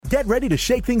Get ready to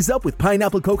shake things up with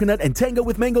pineapple coconut and tango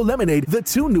with mango lemonade, the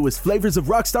two newest flavors of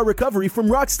Rockstar Recovery from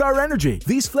Rockstar Energy.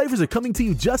 These flavors are coming to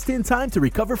you just in time to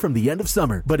recover from the end of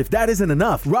summer. But if that isn't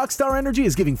enough, Rockstar Energy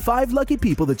is giving 5 lucky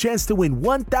people the chance to win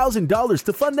 $1,000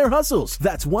 to fund their hustles.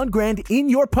 That's $1,000 in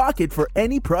your pocket for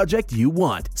any project you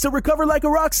want. So recover like a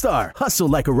rock star, hustle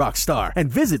like a rock star,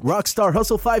 and visit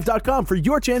rockstarhustle5.com for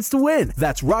your chance to win.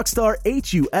 That's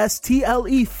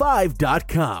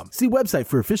rockstarhustle5.com. See website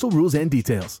for official rules and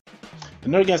details. The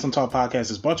Nerdgasm Talk podcast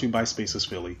is brought to you by Spaces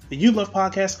Philly. If you love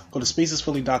podcasts, go to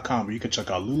spacesphilly.com where you can check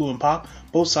out Lulu and Pop,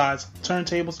 Both Sides,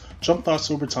 Turntables, Jump Thought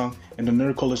Sober Tongue, and the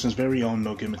Nerd Coalition's very own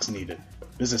No Gimmicks Needed.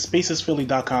 Visit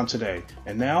spacesphilly.com today.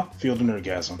 And now, feel the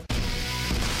Nerdgasm.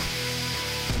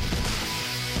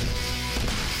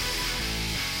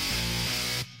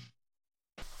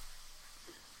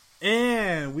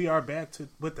 And we are back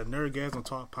with the Nerdgasm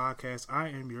Talk podcast. I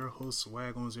am your host,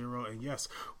 Swag on Zero, and yes,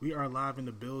 we are live in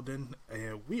the building,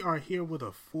 and we are here with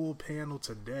a full panel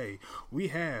today. We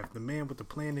have the man with the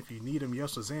plan if you need him,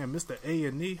 Yes Shazam, Mr.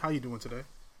 A&E. How you doing today?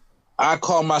 I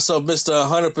call myself Mr.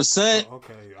 100%. Oh,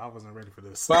 okay, I wasn't ready for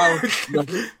this.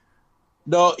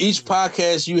 No, each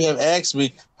podcast you have asked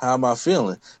me, how am I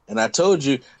feeling? And I told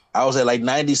you, I was at like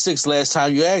 96 last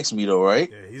time you asked me, though,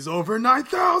 right? Yeah, he's over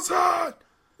 9,000!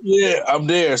 Yeah, I'm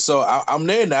there. So I'm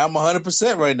there now. I'm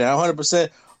 100% right now. 100%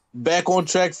 back on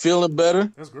track, feeling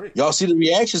better. That's great. Y'all see the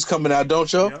reactions coming out,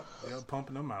 don't y'all? Yep,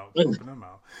 pumping them out.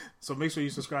 So make sure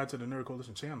you subscribe to the Nerd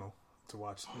Coalition channel to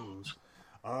watch news.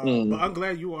 But I'm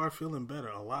glad you are feeling better,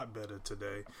 a lot better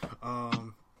today.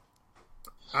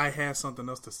 I had something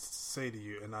else to say to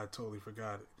you, and I totally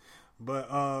forgot it.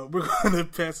 But we're going to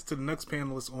pass it to the next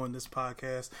panelist on this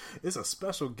podcast. It's a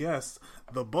special guest,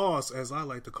 the boss, as I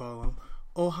like to call him.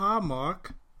 Oh, hi,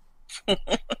 Mark. I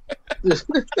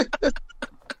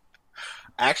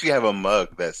actually have a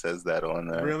mug that says that on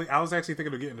there. Really? I was actually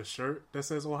thinking of getting a shirt that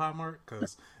says "Oh Hi Mark"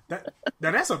 because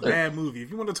that's a bad movie.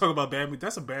 If you want to talk about bad movie,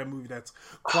 that's a bad movie that's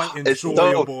quite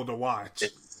enjoyable to watch.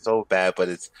 It's so bad, but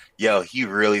he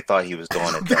really thought he was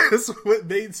doing it. That's what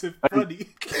makes it funny.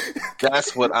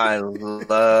 That's what I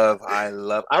love. I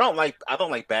don't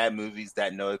like bad movies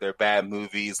that know they're bad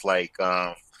movies, like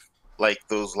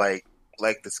those like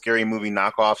the Scary Movie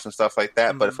knockoffs and stuff like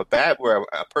that. Mm-hmm. But if where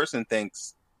a person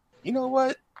thinks, you know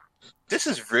what, this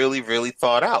is really, really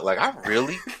thought out. Like I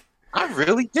really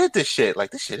did this shit. Like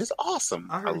this shit is awesome.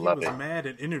 I heard he was mad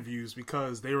in interviews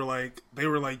because they were like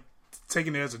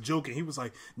taking it as a joke, and he was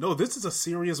like, "No, this is a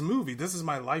serious movie. This is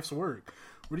my life's work.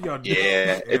 What are y'all doing?"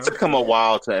 Yeah, it took him a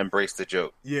while to embrace the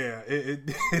joke. Yeah,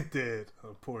 it did.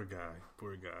 Oh, poor guy.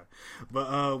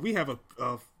 But we have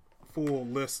a full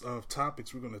list of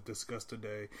topics we're going to discuss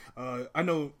today. I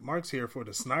know Mark's here for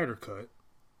the Snyder Cut.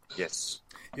 Yes,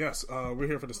 we're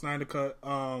here for the Snyder Cut.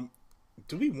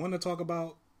 Do we want to talk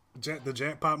about the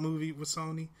Jackpot movie with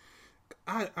Sony?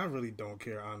 I really don't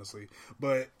care, honestly,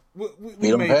 but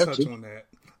we may touch on that.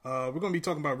 We're going to be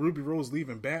talking about Ruby Rose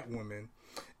leaving Batwoman,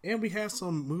 and we have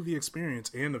some movie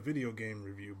experience and a video game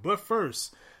review. But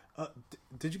first,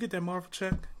 did you get that Marvel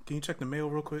check? Can you check the mail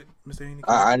real quick, Mr. Haney?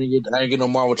 I didn't get no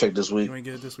Marvel check this week. You ain't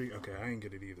get it this week? Okay, I ain't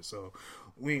get it either. So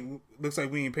looks like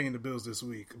we ain't paying the bills this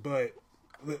week. But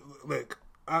look,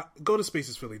 go to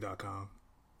spacesphilly.com.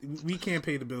 We can't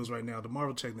pay the bills right now. The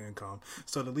Marvel check didn't come.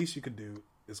 So the least you could do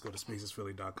is go to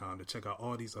spacesphilly.com to check out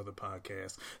all these other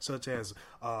podcasts, such as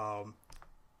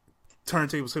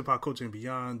Turntables, Hip Hop Culture and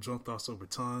Beyond, Drunk Thought Sober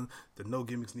Tongue, the No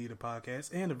Gimmicks Needed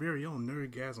podcast, and the very own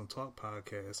Nerdgasm Talk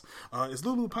podcast. Is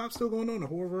Lulu Pop still going on, the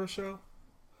Horrorverse show?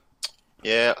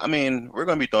 Yeah, I mean, we're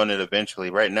going to be doing it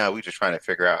eventually. Right now, we're just trying to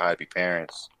figure out how to be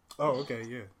parents. Oh, okay,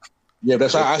 yeah. Yeah,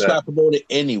 that's why I stopped promoting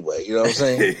anyway. You know what I'm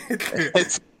saying?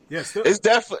 It's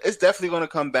definitely going to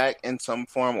come back in some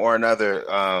form or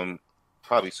another,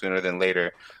 probably sooner than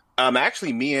later.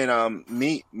 Actually, me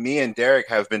and Derek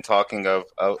have been talking of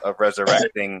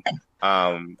resurrecting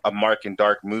a Mark and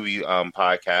Dark movie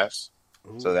podcast.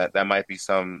 Ooh. So that might be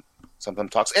some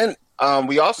talks. And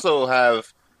we also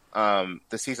have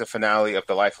the season finale of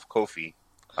The Life of Kofi,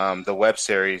 the web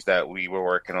series that we were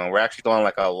working on. We're actually doing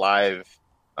like a live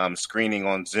screening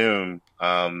on Zoom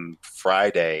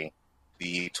Friday,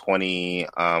 the 20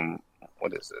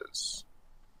 what is this?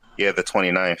 Yeah, the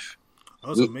 29th.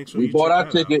 Also, make sure we bought our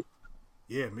ticket.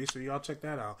 Yeah, make sure y'all check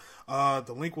that out.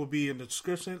 The link will be in the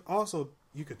description. Also,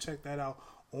 you can check that out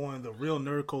on the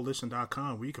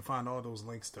realnerdcoalition.com, where you can find all those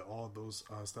links to all those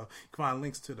stuff. You can find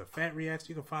links to the Fat Reacts.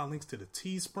 You can find links to the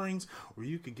Teesprings, where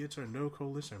you can get your Nerd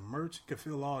Coalition merch. You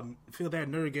can feel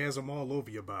that nerdgasm all over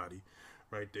your body.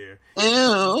 Right there.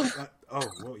 Ew. Oh,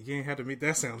 well, you ain't had to make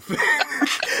that sound.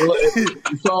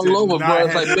 It's all over, bro.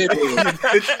 It's like baby.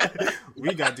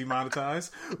 We got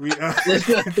demonetized. You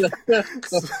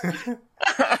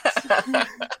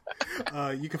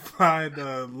can find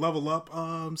Level Up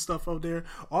stuff out there.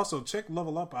 Also, check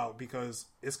Level Up out because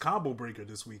it's Combo Breaker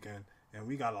this weekend, and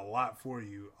we got a lot for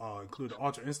you, including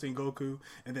Ultra Instinct Goku,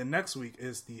 and then next week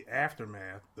is the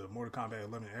Aftermath, the Mortal Kombat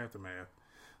 11 Aftermath.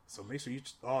 So make sure you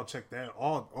all check that,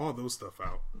 all those stuff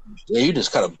out. Yeah, you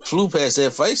just kind of flew past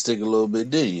that fight stick a little bit,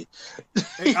 didn't you?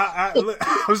 I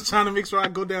was trying to make sure I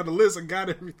go down the list and got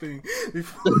everything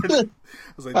before. I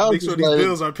was like, make sure these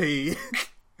bills are paid.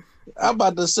 I'm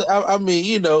about to say, I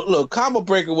mean, look, Combo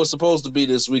Breaker was supposed to be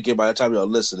this weekend by the time y'all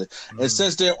listening. Mm-hmm. And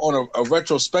since they're on a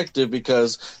retrospective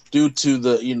because due to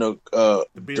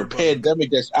the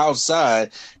pandemic that's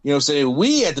outside, you know what I'm saying,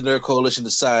 we at the Nerd Coalition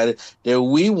decided that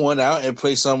we went out and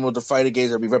played some of the fighting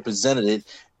games that we represented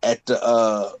at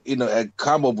the, at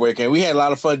Combo Breaker. And we had a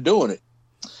lot of fun doing it.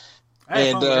 I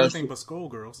had fun with everything but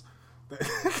Skullgirls.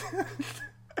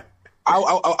 I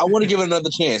want to give it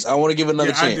another chance.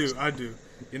 chance. I do.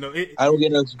 I don't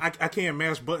get I can't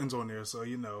mash buttons on there, so I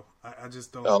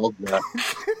just don't. Oh god.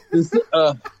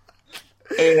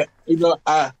 And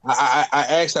I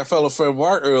asked our fellow friend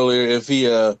Mark earlier if he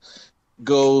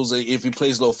if he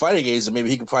plays little fighting games, and maybe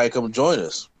he could probably come join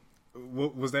us.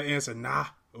 What was that answer? Nah,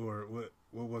 or what?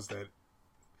 What was that?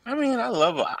 I mean, I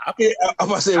love it. I'm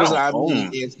about to say it was I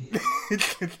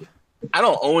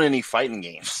don't own any fighting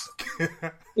games,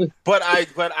 but I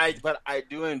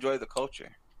do enjoy the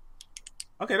culture.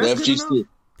 Okay, that's good enough.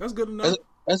 That's good enough.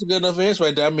 That's a good enough answer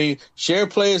right there. I mean,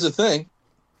 shared play is a thing.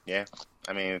 Yeah.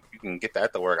 I mean, if you can get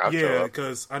that to work, I'll show up.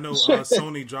 Because I know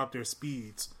Sony dropped their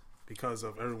speeds because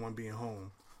of everyone being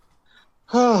home.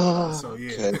 So,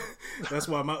 yeah. Okay. That's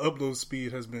why my upload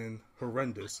speed has been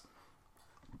horrendous.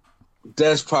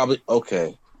 That's probably...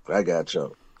 Okay. I got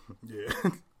you.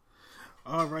 Yeah.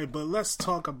 All right, but let's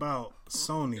talk about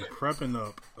Sony prepping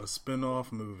up a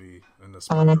spin-off movie in the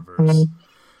Spider-Verse.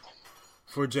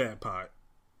 For Jackpot.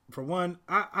 For one,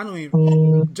 I don't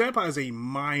even... Jackpot is a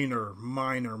minor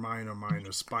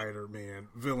Spider-Man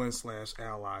villain /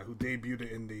 ally who debuted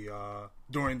in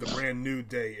during the Brand New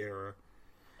Day era.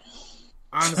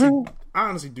 I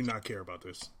honestly do not care about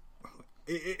this.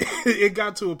 It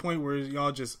got to a point where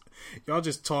y'all just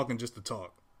talking just to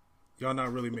talk. Y'all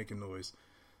not really making noise.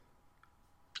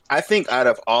 I think out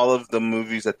of all of the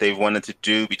movies that they've wanted to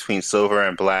do between Silver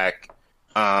and Black,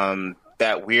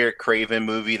 that weird Craven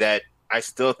movie that I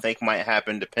still think might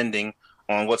happen depending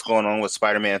on what's going on with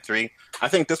Spider-Man 3. I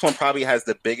think this one probably has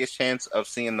the biggest chance of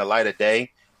seeing the light of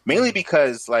day, mainly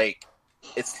because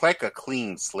it's like a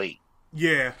clean slate.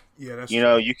 Yeah, that's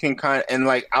true. You can kind of, and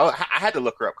I had to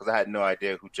look her up because I had no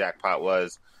idea who Jackpot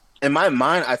was. In my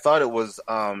mind, I thought it was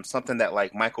something that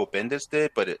Michael Bendis did,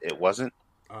 but it wasn't.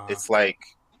 It's I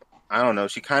don't know.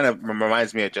 She kind of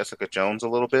reminds me of Jessica Jones a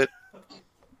little bit.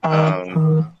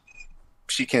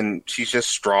 She's just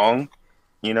strong,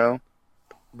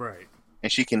 Right.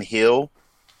 And she can heal.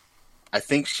 I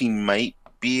think she might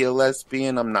be a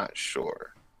lesbian. I'm not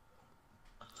sure.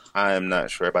 I'm not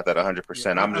sure about that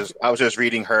 100%. Yeah, I was just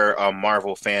reading her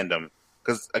Marvel fandom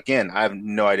because again, I have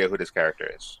no idea who this character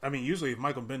is. I mean, usually if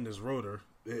Michael Bendis wrote her,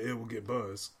 it will get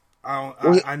buzz.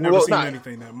 I never seen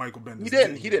anything that Michael Bendis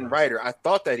did. He didn't write her. I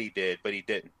thought that he did, but he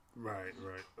didn't. Right.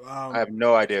 I have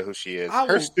no idea who she is.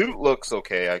 Her suit looks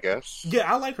okay, I guess.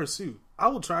 Yeah, I like her suit. I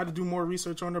will try to do more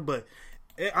research on her, but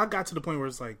I got to the point where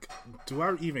it's do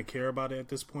I even care about it at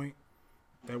this point?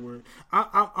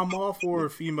 I'm all for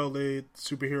female-led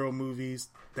superhero movies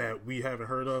that we haven't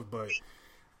heard of, but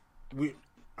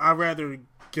I'd rather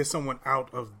get someone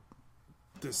out of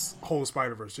this whole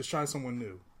Spider-Verse. Just try someone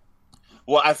new.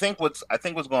 Well, I think what's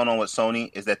going on with Sony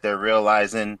is that they're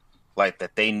realizing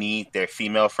that they need their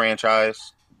female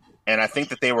franchise. And I think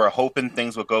that they were hoping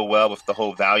things would go well with the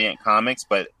whole Valiant comics,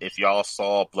 but if y'all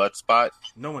saw Bloodspot,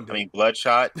 no one did. I mean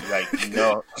Bloodshot, right,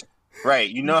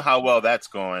 how well that's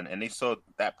going, and they sold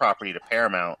that property to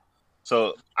Paramount.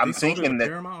 So I'm thinking that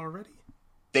Paramount already?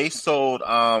 They sold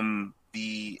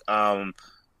the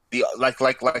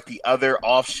other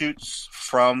offshoots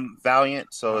from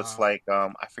Valiant. So it's I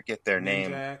forget their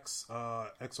name. Ninjax,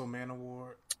 Exo Manowar.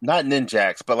 Not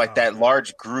Ninjax, but that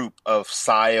large group of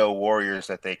Scio warriors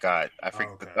that they got. I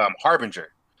forget Harbinger.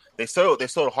 They sold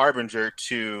Harbinger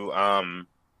to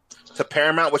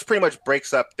Paramount, which pretty much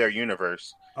breaks up their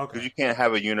universe. Because you can't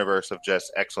have a universe of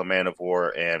just Exo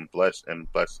Manowar and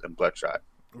Bloodshot.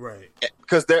 Right.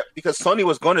 Because Sony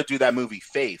was going to do that movie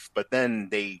Faith, but then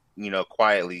they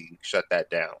quietly shut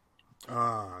that down.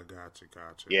 Gotcha.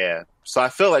 Yeah. So I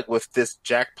feel like with this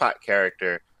Jackpot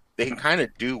character, they can kind of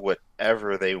do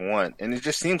whatever they want, and it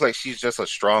just seems like she's just a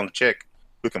strong chick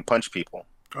who can punch people.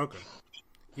 Okay,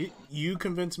 you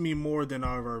convinced me more than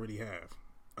I already have.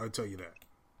 I'll tell you that.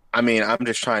 I mean, I'm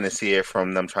just trying to see it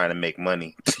from them trying to make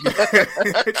money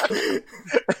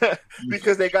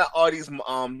because they got all these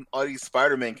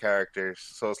Spider-Man characters,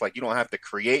 so it's like you don't have to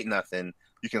create nothing.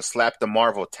 You can slap the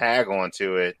Marvel tag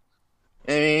onto it.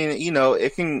 I mean, you know,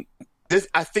 it can.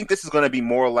 I think this is going to be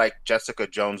more like Jessica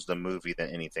Jones the movie than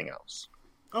anything else.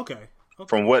 Okay.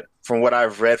 From what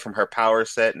I've read from her power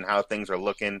set and how things are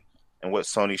looking, and what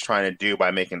Sony's trying to do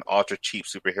by making ultra cheap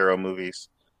superhero movies,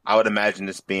 I would imagine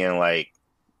this being like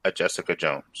a Jessica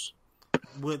Jones.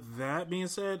 With that being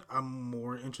said, I'm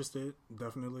more interested,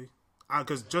 definitely,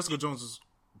 because Jessica Jones is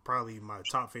probably my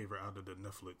top favorite out of the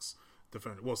Netflix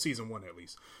Defender. Well, season 1 at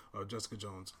least. Jessica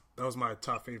Jones. That was my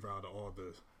top favorite out of all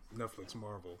the Netflix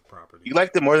Marvel properties. You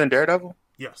liked it more than Daredevil?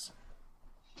 Yes.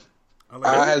 I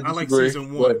like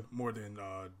season 1 more than.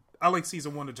 I like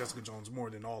season 1 of Jessica Jones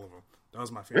more than all of them. That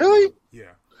was my favorite. Really? One.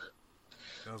 Yeah.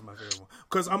 That was my favorite one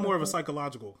because I'm more of a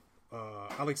psychological.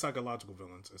 I like psychological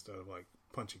villains instead of like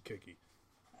punchy kicky.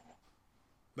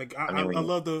 Like I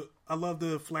love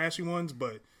the flashy ones,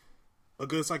 but a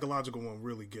good psychological one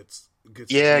really gets.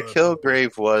 Yeah,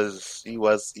 Kilgrave was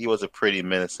a pretty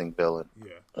menacing villain.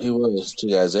 Yeah, he was. Two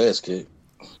guys' ass kicked.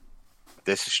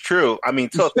 This is true. I mean,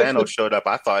 till Thanos showed up,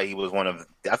 I thought he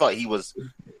was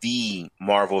the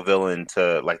Marvel villain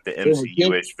to like the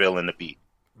MCU-ish villain to beat.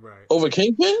 Right. Over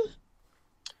Kingpin?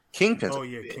 Kingpin's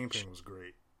Kingpin was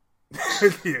great.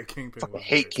 Yeah, Kingpin. I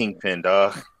hate Kingpin,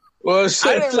 dog. Well,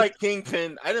 I didn't like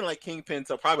Kingpin.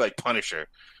 So probably like Punisher.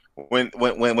 When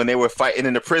they were fighting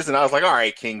in the prison, I was like, all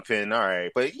right, Kingpin, all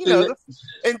right. But you know,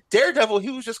 and Daredevil,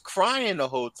 he was just crying the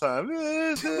whole time.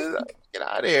 Get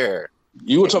out of here.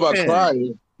 You were talking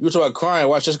about crying.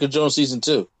 Watch Jessica Jones season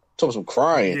 2. Talking some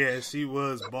crying. Yeah, she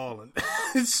was balling.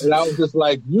 And I was just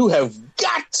like, you have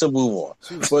got to move on.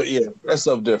 But yeah, that's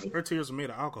something different. Her tears were made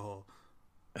of alcohol.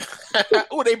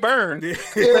 Oh, they burned. Well,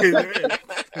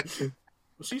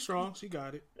 she's strong. She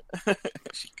got it.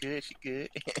 She good.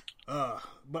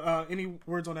 But any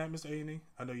words on that, Mr. A&E?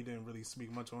 I know you didn't really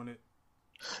speak much on it.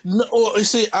 No, well, you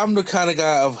see, I'm the kind of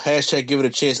guy of hashtag give it a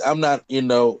chance. I'm not,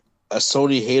 a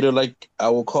Sony hater like I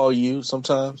will call you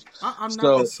sometimes. I'm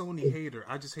not a Sony hater.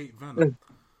 I just hate Venom.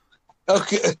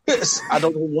 Okay, I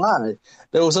don't know why.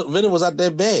 Venom was not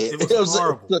that bad. It was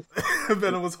horrible.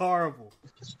 Venom was horrible.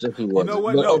 You know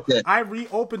what? No, okay. I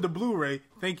reopened the Blu-ray.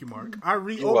 Thank you, Mark. I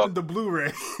reopened the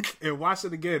Blu-ray and watched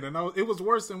it again, and it was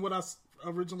worse than what I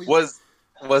originally was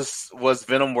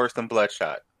Venom worse than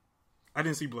Bloodshot? I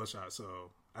didn't see Bloodshot,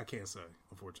 so I can't say,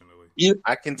 unfortunately.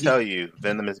 I can tell you,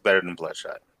 Venom is better than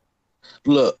Bloodshot.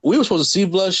 Look, we were supposed to see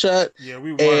Bloodshot. Yeah,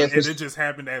 we were, and it just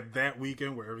happened at that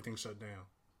weekend where everything shut down.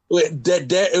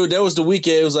 That was the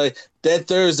weekend. It was like that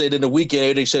Thursday, then the weekend,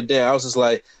 everything shut down. I was just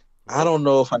like, I don't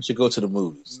know if I should go to the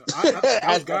movies.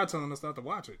 I was God telling us not to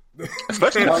watch it.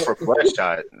 Especially not for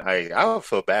Bloodshot. I would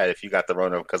feel bad if you got the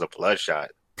Rona because of Bloodshot.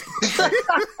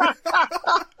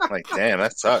 Like, damn,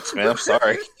 that sucks, man. I'm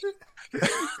sorry.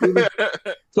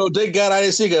 So thank God I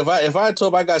didn't see it. If I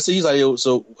told him I got to see, he's like, yo,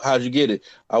 so how'd you get it?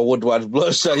 I went to watch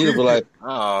Bloodshot. He'd be like,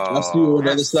 I'll see you on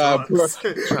the other side.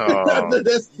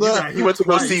 You went to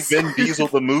go see Vin Diesel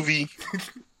the movie.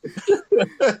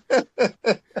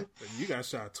 You got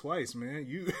shot twice, man.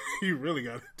 You really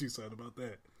got to do something about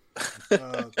that.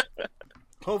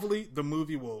 Hopefully, the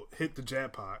movie will hit the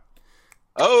jackpot.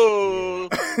 Oh.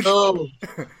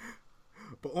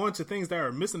 But on to things that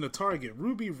are missing the target.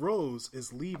 Ruby Rose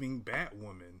is leaving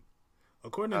Batwoman.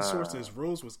 According to sources,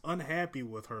 Rose was unhappy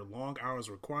with her long hours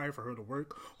required for her to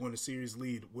work on the series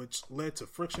lead, which led to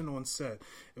friction on set.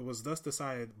 It was thus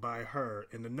decided by her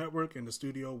and the network and the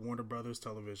studio, Warner Brothers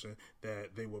Television,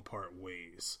 that they would part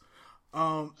ways.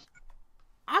 I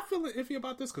feel iffy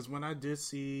about this because when I did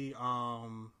see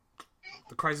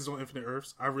The Crisis on Infinite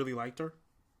Earths, I really liked her.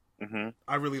 Mm-hmm.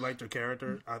 I really liked her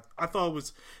character. I thought it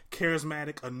was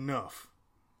charismatic enough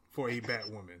for a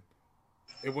Batwoman.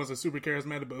 It wasn't super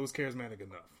charismatic, but it was charismatic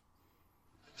enough.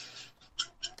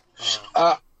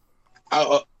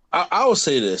 I will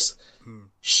say this.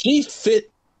 She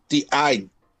fit the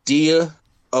idea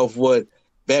of what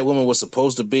Batwoman was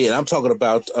supposed to be. And I'm talking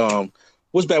about,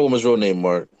 what's Batwoman's real name,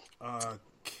 Mark?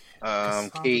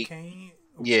 Kate. Kane?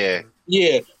 Yeah.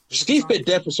 She fit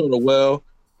that persona well,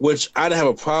 which I didn't have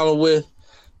a problem with.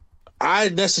 I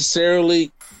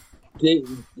necessarily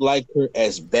didn't like her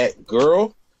as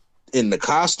Batgirl in the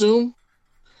costume,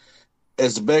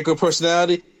 as the Batgirl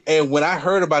personality. And when I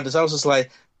heard about this, I was just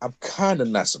like, I'm kind of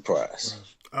not surprised.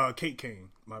 Kate Kane.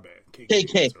 My bad. Kate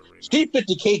Kane. She fit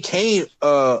the Kate Kane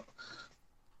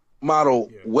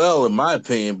model well, in my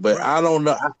opinion, but right. I don't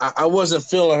know. I wasn't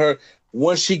feeling her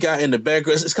once she got in the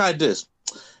background. It's kind of this.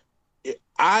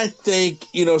 I think,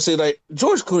 say like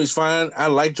George Clooney's fine. I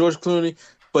like George Clooney,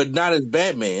 but not as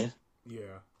Batman.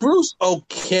 Yeah. Bruce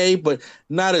okay, but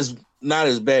not as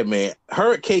Batman.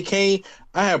 Her Kate Kane,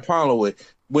 I had a problem with.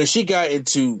 When she got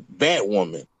into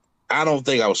Batwoman, I don't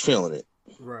think I was feeling it.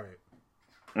 Right.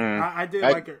 I did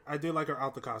like her. I did like her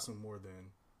out the costume more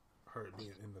than her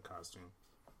being in the costume.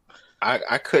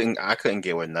 I couldn't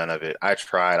get with none of it. I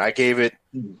tried. I gave it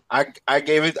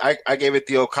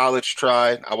the old college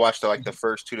try. I watched like the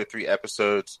first 2 to 3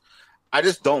 episodes. I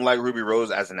just don't like Ruby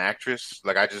Rose as an actress.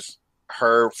 Like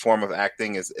her form of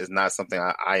acting is not something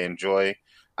I enjoy.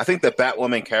 I think the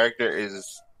Batwoman character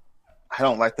I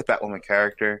don't like the Batwoman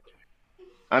character.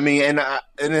 I mean, and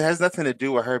it has nothing to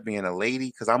do with her being a lady,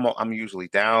 because I'm usually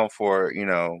down for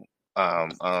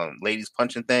ladies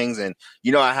punching things, and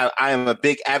I am a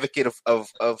big advocate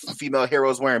of female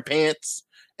heroes wearing pants,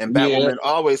 and Batwoman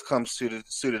always comes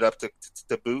suited up to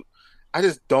boot. I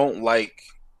just don't like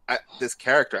this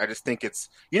character. I just think it's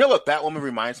what Batwoman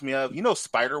reminds me of.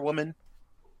 Spider-Woman.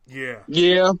 Yeah.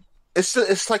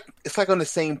 It's like on the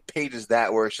same page as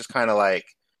that, where it's just kind of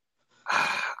like,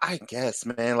 I guess,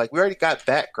 man. Like, we already got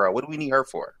Batgirl. What do we need her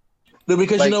for? No,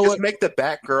 because like, you know just what? Make the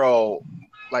Batgirl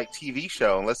like TV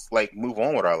show, and let's like move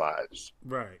on with our lives.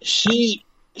 Right. She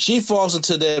falls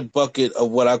into that bucket of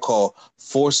what I call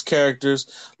forced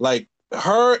characters. Like,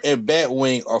 her and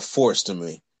Batwing are forced to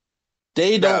me.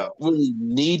 They don't really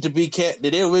need to be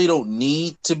They really don't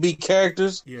need to be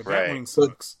characters. Yeah, Batwing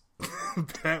sucks.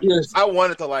 I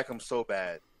wanted to like him so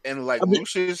bad. And like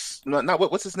Lucius,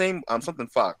 what's his name? Something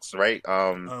Fox, right?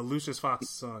 Lucius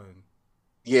Fox's son.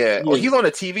 Yeah. Well, he's on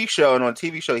a TV show, and on a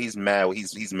TV show he's mad.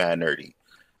 He's mad nerdy,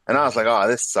 and I was like, oh,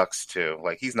 this sucks too.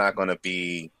 Like, he's not going to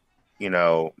be,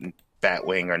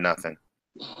 Batwing or nothing.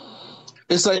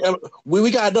 It's like we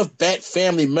got enough Bat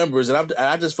family members, and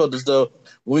I just felt as though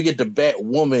when we get the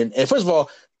Batwoman, and first of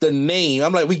all, the name,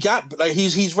 I'm like, we got, like,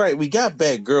 he's right, we got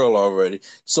Batgirl already,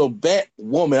 so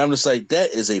Batwoman, I'm just like,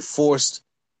 that is a forced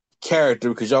character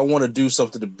because y'all want to do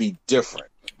something to be different.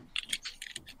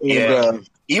 And,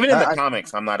 even in the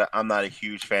comics, I'm not a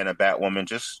huge fan of Batwoman.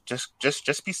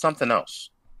 Just be something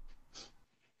else.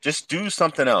 Just do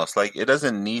something else. Like, it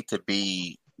doesn't need to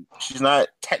be. She's not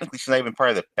even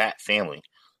part of the Bat family.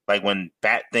 Like, when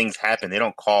Bat things happen, they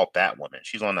don't call Batwoman.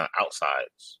 She's on the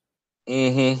outsides.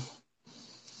 Mm-hmm.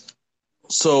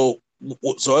 So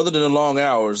other than the long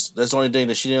hours, that's the only thing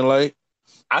that she didn't like?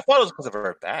 I thought it was because of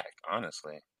her back,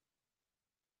 honestly.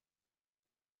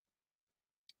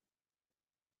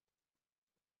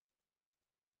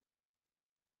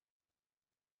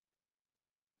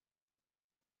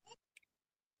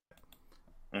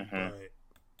 Mm-hmm. Right.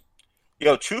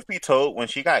 Yo, truth be told, when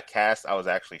she got cast, I was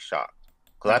actually shocked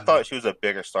because I thought she was a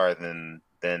bigger star than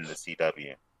the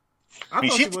CW. I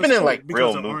mean, she's been in like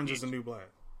real movies. Orange Is the New Black.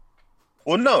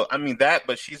 Well, no, I mean that,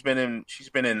 but she's been in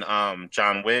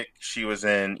John Wick. She was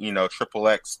in Triple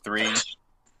X3.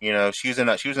 She was in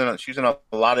a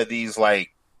lot of these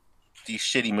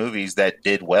shitty movies that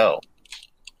did well.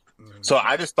 Mm-hmm. So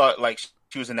I just thought like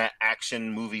she was in that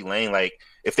action movie lane. Like,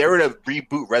 if they were to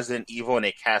reboot Resident Evil and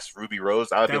they cast Ruby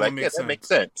Rose, I would be like, yeah, that makes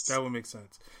sense. That would make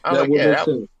sense. I was like, yeah,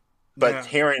 but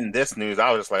hearing this news,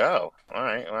 I was just like, oh, all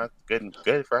right, well,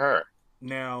 good for her.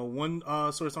 Now, one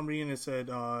source I'm reading, it said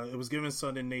it was given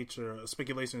sudden nature.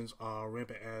 Speculations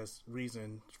rampant as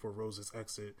reason for Rose's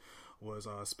exit was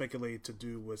speculated to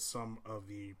do with some of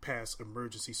the past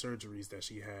emergency surgeries that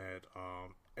she had,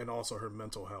 and also her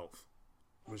mental health.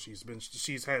 Where she has been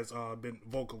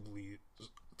vocally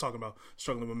talking about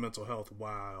struggling with mental health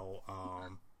while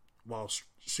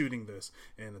shooting this,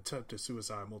 and attempted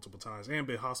suicide multiple times and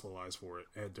been hospitalized for it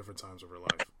at different times of her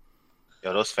life.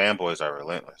 Yo, those fanboys are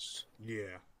relentless.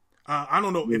 Yeah. I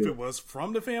don't know if it was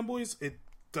from the fanboys. It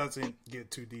doesn't get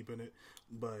too deep in it.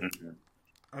 But,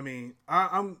 I mean,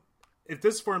 I'm if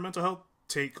this is for mental health,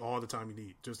 take all the time you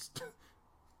need. Just,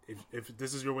 if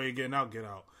this is your way of getting out, get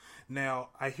out. Now,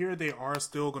 I hear they are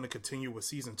still going to continue with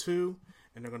season 2,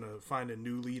 and they're going to find a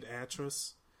new lead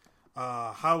actress.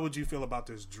 How would you feel about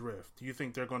this drift? Do you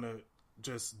think they're going to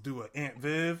just do an Aunt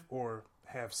Viv or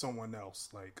have someone else,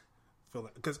 like, fill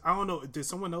it? Because I don't know, did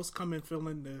someone else come in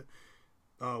filling the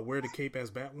wear the cape as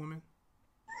Batwoman?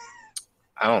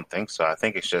 I don't think so. I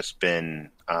think it's just been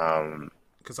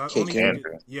because I think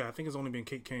it's only been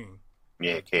Kate Kane.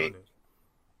 Yeah, Kate.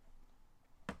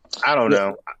 I don't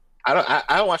know. I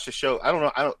don't watch the show. I don't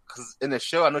know. Because in the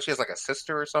show, I know she has like a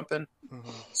sister or something. Mm-hmm.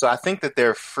 So I think that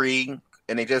they're free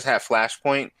and they just have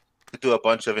Flashpoint to do a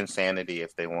bunch of insanity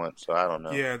if they want. So I don't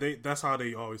know. Yeah, that's how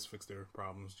they always fix their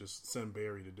problems. Just send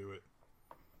Barry to do it.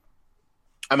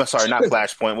 I'm sorry, not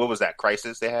Flashpoint. What was that?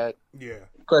 Crisis they had? Yeah.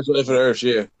 Crisis on Infinite Earths,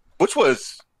 yeah. Which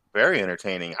was very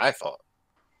entertaining, I thought.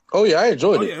 Oh, yeah, I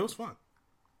enjoyed it. Yeah, it was fun.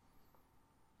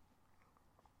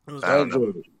 I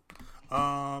enjoyed it.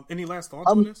 Any last thoughts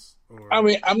on this? Or? I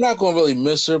mean, I'm not going to really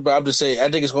miss her, but I'm just saying,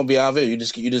 I think it's going to be obvious.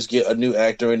 You just get a new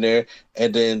actor in there,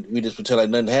 and then we just pretend like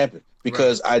nothing happened.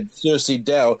 Because I seriously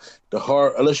doubt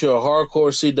unless you're a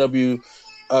hardcore CW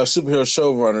superhero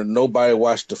showrunner, nobody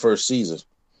watched the first season.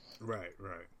 Right.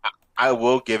 I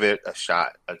will give it a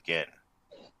shot again.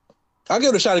 I'll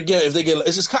give it a shot again if they get.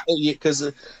 It's just because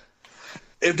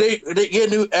if they get a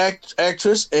new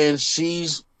actress and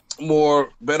she's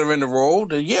better in the role,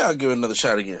 then yeah, I'll give it another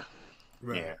shot again.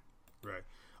 Right. Yeah. Right.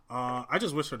 I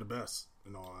just wish her the best,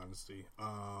 in all honesty.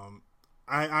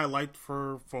 I liked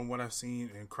her from what I've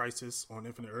seen in Crisis on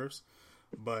Infinite Earths,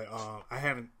 but I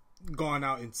haven't gone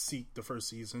out and seeked the first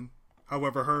season.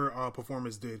 However, her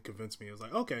performance did convince me. I was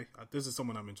like, okay, this is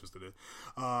someone I'm interested in.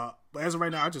 But as of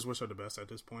right now, I just wish her the best at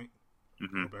this point.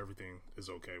 Mm-hmm. Hope everything is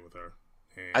okay with her.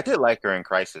 And I did like her in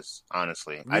Crisis,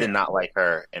 honestly. Yeah. I did not like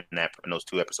her in those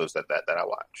 2 episodes that I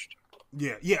watched.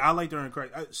 Yeah, I liked her in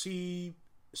Crisis.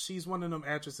 She's one of them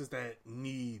actresses that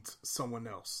needs someone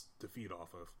else to feed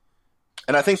off of.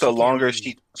 And I think the longer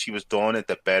she was doing it,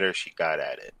 the better she got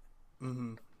at it,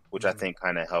 which I think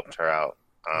kind of helped her out.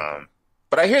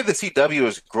 But I hear the CW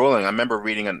is grueling. I remember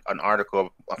reading an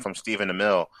article from Stephen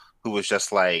Amell who was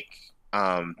just like,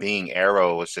 being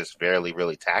Arrow was just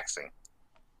really taxing.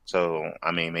 So,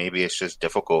 I mean, maybe it's just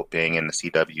difficult being in the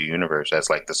CW universe as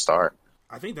like the star.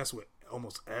 I think that's what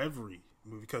almost every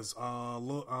movie, because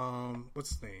what's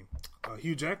his name?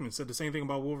 Hugh Jackman said the same thing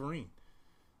about Wolverine.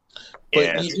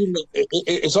 But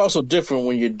it's also different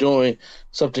when you're doing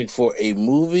something for a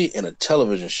movie and a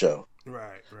television show.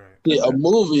 Right. Yeah, a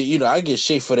movie, I get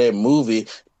shit for that movie,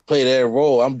 play that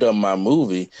role, I'm done my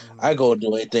movie. Mm-hmm. I go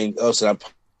do anything else that I'm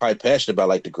probably passionate about,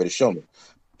 like The Greatest Showman.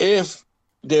 If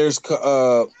there's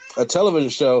a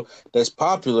television show that's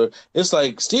popular, it's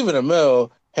like Stephen Amell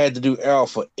had to do Arrow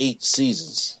for 8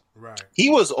 seasons. Right.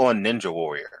 He was on Ninja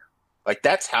Warrior. Like,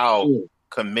 that's how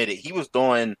committed. He was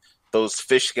doing those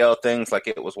fish scale things like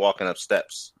it was walking up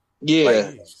steps. Yeah.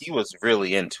 Like, he was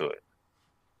really into it.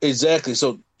 Exactly.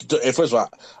 So, first of all,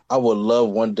 I would love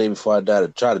one day before I die to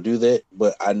try to do that,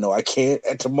 but I know I can't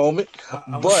at the moment.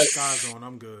 I'm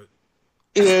good.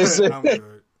 Yes. I'm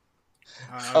good.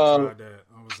 I tried that.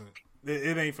 I wasn't.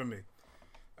 It ain't for me.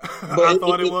 I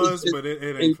thought it was, but it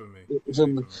ain't for me.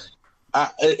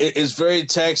 It's very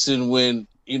taxing when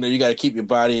you got to keep your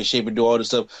body in shape and do all this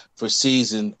stuff for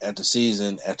season after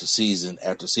season after season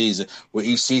after season, where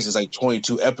each season is like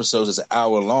 22 episodes, is an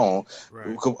hour long,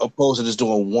 right, opposed to just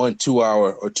doing 1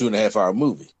 2-hour or 2.5-hour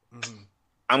movie. Mm-hmm.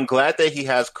 I'm glad that he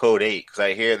has Code 8 because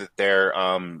I hear that they're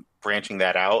branching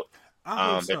that out.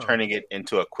 They're turning it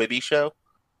into a Quibi show.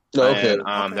 Okay.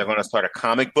 And they're going to start a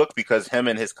comic book because him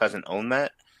and his cousin own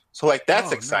that. So like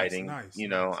that's exciting. Nice.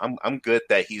 I'm good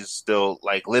that he's still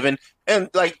like living, and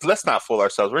like let's not fool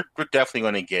ourselves. We're definitely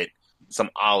going to get some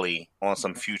Ollie on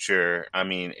some future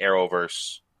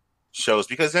Arrowverse shows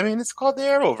because it's called the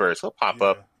Arrowverse. He'll pop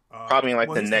up probably in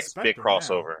like the next big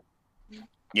crossover. Now.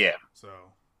 Yeah. So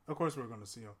of course we're going to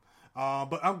see him.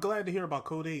 But I'm glad to hear about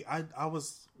Code 8. I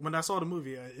was when I saw the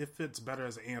movie, it fits better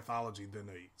as an anthology than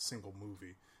a single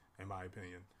movie, in my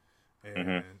opinion.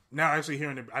 And now actually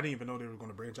hearing it, I didn't even know they were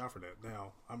going to branch out for that.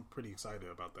 Now I'm pretty excited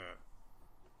about that.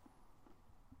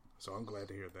 So I'm glad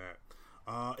to hear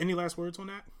that. Any last words on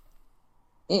that?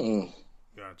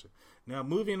 Gotcha. Now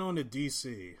moving on to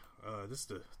DC. This is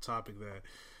the topic that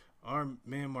our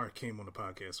man Mark came on the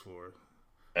podcast for.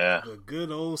 Yeah. The good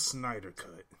old Snyder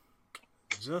Cut.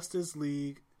 Justice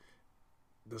League,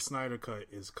 the Snyder Cut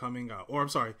is coming out. Or I'm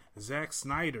sorry, Zack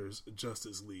Snyder's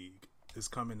Justice League is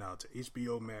coming out to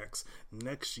HBO Max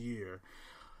next year.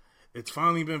 It's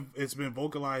been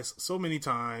vocalized so many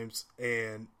times,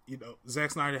 and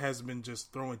Zack Snyder has been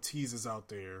just throwing teasers out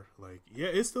there like, yeah,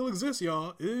 it still exists,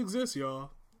 y'all. It exists, y'all.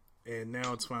 And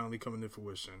now it's finally coming to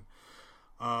fruition.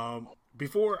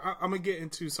 Before I'm gonna get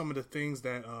into some of the things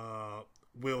that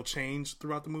will change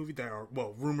throughout the movie that are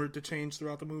rumored to change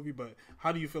throughout the movie, but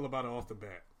how do you feel about it off the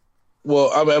bat?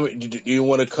 Well, do you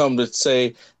want to come to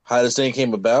say how this thing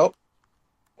came about?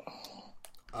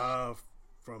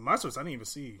 From my source, I didn't even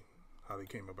see how they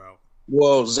came about.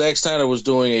 Well, Zack Snyder was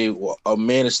doing a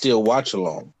Man of Steel watch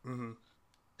along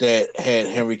that had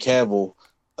Henry Cavill.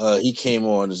 He came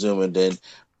on Zoom, and then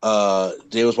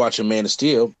they was watching Man of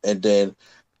Steel, and then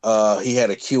he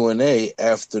had a Q&A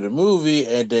after the movie,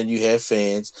 and then you had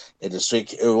fans, and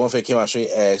one fan came out straight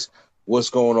asked, "What's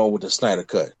going on with the Snyder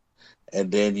Cut?"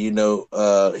 And then he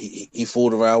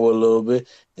fooled around with it a little bit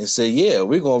and said, "Yeah,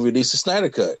 we're gonna release the Snyder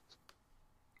Cut."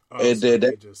 And so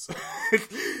then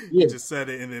he just said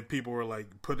it, and then people were like,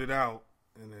 "Put it out,"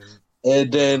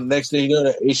 and then next thing you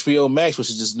know, the HBO Max, which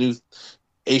is this new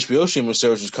HBO streaming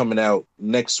service, is coming out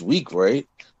next week, right?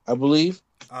 I believe.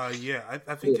 Yeah,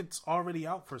 I think it's already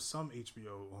out for some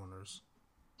HBO owners.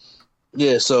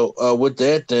 Yeah, so with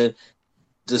that, then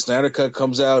the Snyder Cut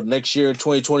comes out next year in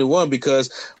 2021 because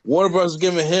Warner Bros. Is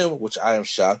giving him, which I am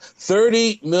shocked,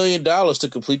 $30 million to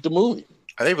complete the movie.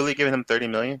 Are they really giving him $30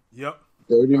 million? Yep.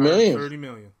 $30 million. $30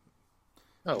 million.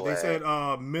 Oh, they said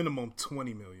minimum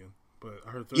 $20 million, but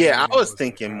I heard $30 million. I was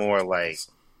thinking more like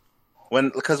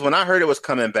because when I heard it was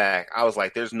coming back, I was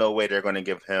like, "There's no way they're going to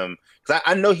give him." Because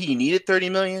I know he needed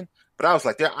 $30 million, but I was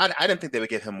like, I didn't think they would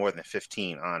give him more than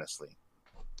 15. Honestly,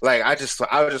 like I just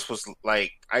was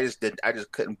like, I just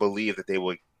couldn't believe that they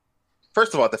would.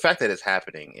 First of all, the fact that it's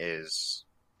happening is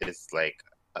like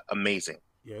amazing,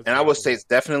 and I would say it's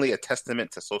definitely a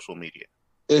testament to social media.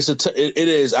 It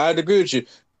is. I'd agree with you,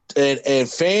 and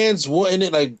fans wanting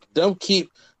it, like don't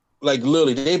keep like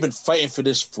literally they've been fighting for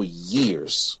this for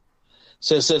years.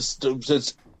 Since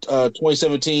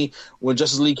 2017 when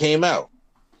Justice League came out.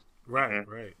 Right.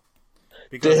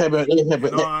 Because they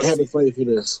haven't fighted for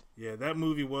this. Yeah, that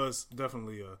movie was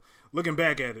definitely looking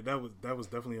back at it, that was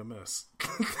definitely a mess.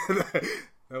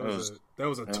 that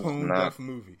was a tone deaf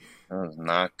movie. That was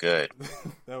not good.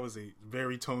 That was a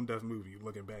very tone deaf movie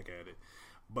looking back at it.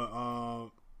 But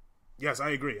yes,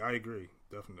 I agree,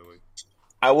 definitely.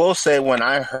 I will say when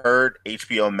I heard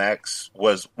HBO Max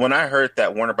when I heard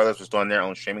that Warner Brothers was doing their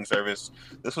own streaming service.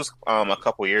 This was a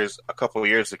couple years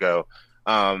ago.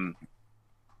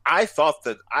 I thought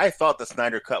the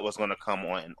Snyder Cut was going to come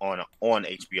on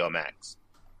HBO Max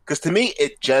because to me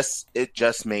it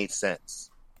just made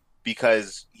sense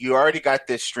because you already got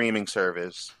this streaming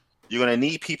service. You're going to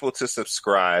need people to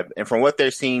subscribe, and from what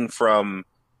they're seeing from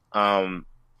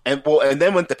And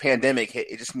then when the pandemic hit,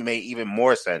 it just made even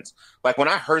more sense. Like when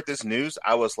I heard this news,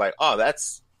 I was like, "Oh,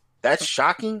 that's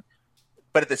shocking,"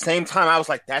 but at the same time, I was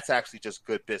like, "That's actually just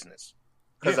good business."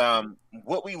 Because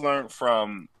what we learned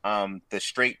from the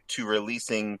straight to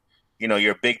releasing,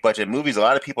 your big budget movies, a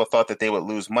lot of people thought that they would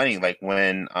lose money. Like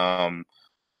when who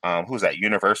was that?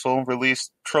 Universal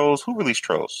released Trolls. Who released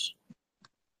Trolls?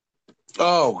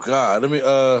 Oh God,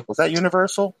 was that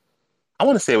Universal? I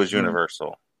want to say it was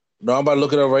Universal. No, I'm about to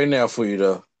look it up right now for you,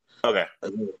 though. Okay.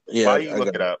 Yeah. While you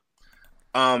look it up.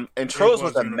 And Trolls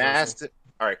was a massive.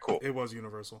 All right, cool. It was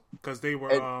Universal because they were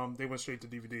they went straight to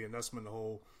DVD, and that's when the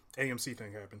whole AMC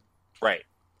thing happened. Right.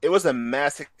 It was a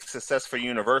massive success for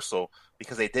Universal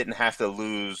because they didn't have to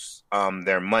lose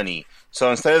their money. So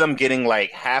instead of them getting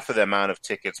like half of the amount of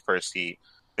tickets per seat,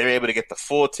 they were able to get the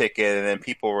full ticket, and then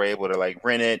people were able to like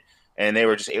rent it, and they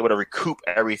were just able to recoup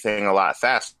everything a lot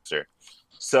faster.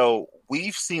 So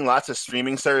we've seen lots of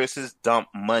streaming services dump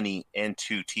money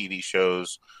into TV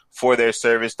shows for their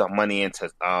service, dump money into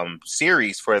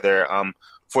series for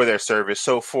their service.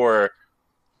 So for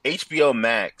HBO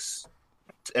Max,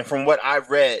 and from what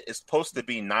I've read, it's supposed to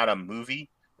be not a movie.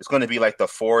 It's going to be like the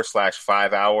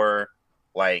 4/5 hour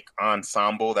like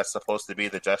ensemble that's supposed to be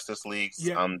the Justice League's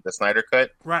the Snyder Cut.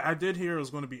 Right, I did hear it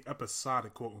was going to be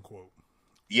episodic, quote unquote.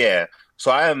 Yeah,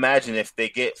 so I imagine if they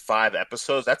get 5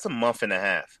 episodes, that's a month and a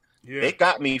half. Yeah. They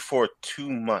got me for 2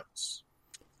 months.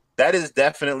 That is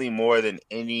definitely more than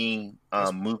any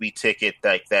movie ticket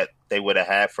that they would have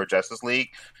had for Justice League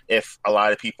if a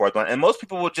lot of people are going. And most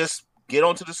people will just get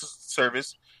onto the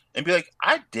service and be like,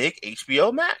 I dig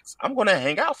HBO Max. I'm going to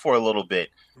hang out for a little bit.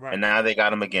 Right. And now they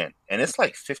got them again. And it's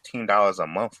like $15 a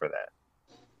month for that.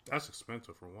 That's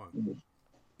expensive for one.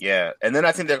 Yeah, and then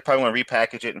I think they're probably going to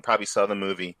repackage it and probably sell the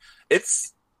movie.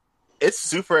 It's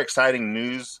super exciting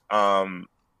news on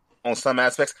some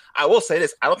aspects. I will say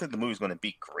this: I don't think the movie's going to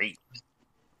be great.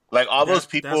 Like all those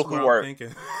people who are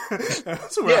thinking.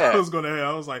 That's where I was going to head.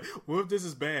 I was like, "What if this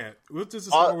is bad? What if this is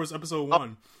Star Wars Episode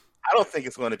 1?" I don't think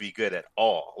it's going to be good at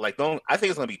all. I think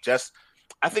it's going to be just.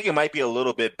 I think it might be a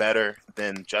little bit better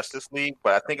than Justice League,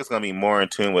 but I think it's going to be more in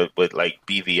tune with like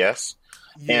BVS.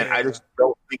 Yeah. And I just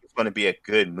don't think it's going to be a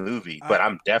good movie, but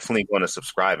I'm definitely going to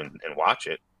subscribe and watch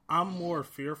it. I'm more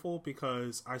fearful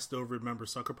because I still remember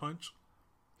Sucker Punch,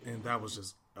 and that was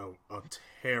just a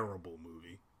terrible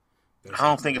movie. I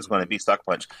don't think it's going to be Sucker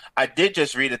Punch. I did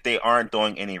just read that they aren't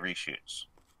doing any reshoots.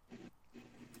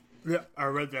 Yeah, I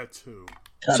read that too.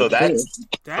 So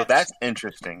that's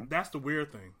interesting. That's the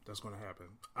weird thing that's going to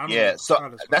happen.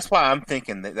 So that's why I'm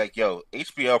thinking that, like,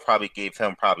 HBO probably gave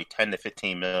him probably 10 to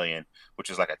 15 million, which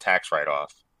is like a tax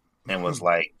write-off, and was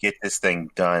like, get this thing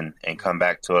done and come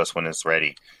back to us when it's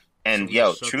ready. And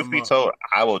truth be told,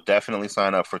 I will definitely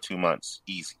sign up for 2 months,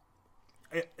 easy.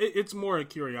 It's more a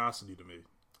curiosity to me.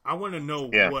 I want to know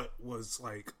what was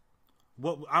like.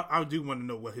 I do want to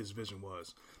know what his vision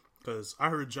was, because I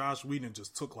heard Joss Whedon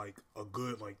just took like a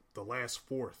good the last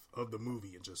fourth of the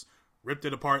movie and just ripped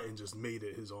it apart and just made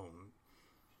it his own.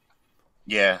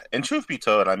 Yeah, and truth be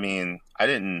told, I mean, I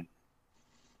didn't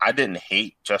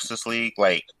hate Justice League,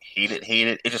 like hate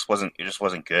it. It just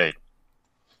wasn't good,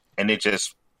 and it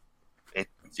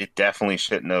definitely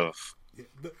shouldn't have.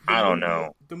 I don't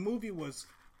know. The movie was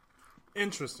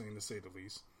interesting, to say the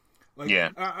least.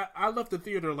 I left the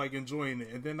theater enjoying it,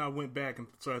 and then I went back and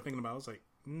started thinking about it. I was like,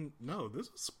 no, this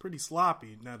is pretty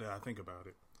sloppy now that I think about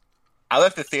it. I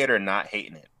left the theater not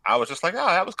hating it. I was just like, oh,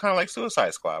 that was kind of like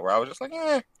Suicide Squad, where I was just like,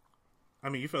 eh. I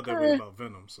mean, you felt that way about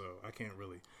Venom, so I can't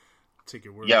really take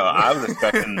your word. Yeah, I was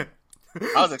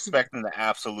expecting the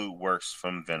absolute worst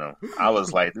from Venom. I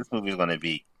was like, this movie is going to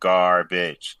be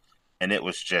garbage, and it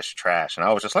was just trash. And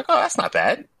I was just like, oh, that's not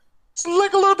bad. It's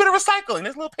like a little bit of recycling.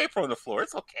 There's a little paper on the floor.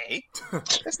 It's okay.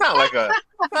 It's not like a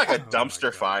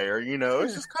dumpster fire,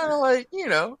 It's just kind of like, a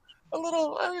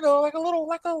little,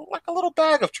 like a little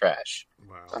bag of trash.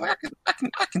 Wow. I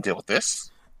can deal with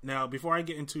this. Now, before I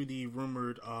get into the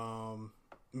rumored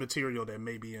material that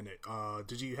may be in it,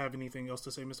 did you have anything else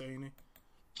to say, Mr. Aney?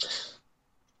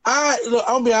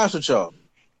 I'll be honest with y'all.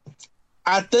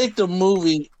 I think the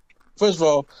movie, first of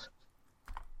all,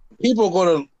 people are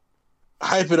going to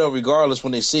hype it up regardless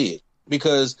when they see it,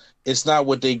 because it's not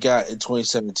what they got in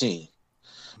 2017.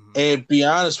 Mm-hmm. And be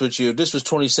honest with you, if this was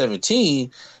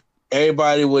 2017,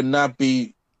 everybody would not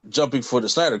be jumping for the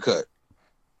Snyder Cut,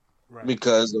 right,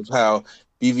 because of how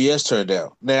BVS turned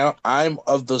out. Now, I'm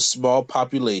of the small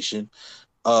population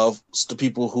of the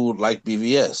people who like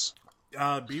BVS.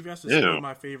 BVS is still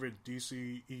my favorite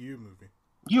DC EU movie.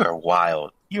 You are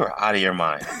wild. You are out of your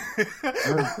mind.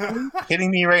 Are you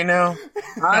kidding me right now?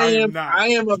 I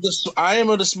am of the small. I'm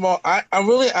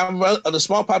of the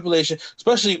small population,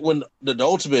 especially when the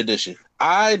Ultimate Edition.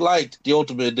 I liked the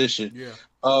Ultimate Edition. Yeah.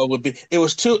 It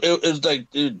was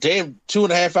like damn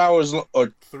 2.5 hours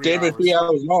or damn 3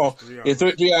 hours long.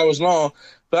 3 hours long.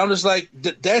 But I'm just like,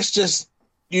 that's just,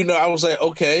 I was like,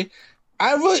 okay.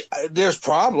 There's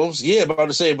problems, about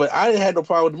to say, but I had no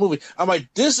problem with the movie. I'm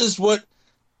like, this is what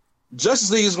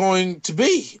Justice League is going to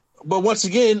be. But once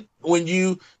again, when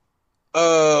you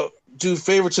do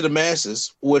favor to the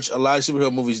masses, which a lot of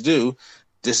superhero movies do,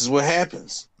 this is what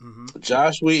happens. Mm-hmm.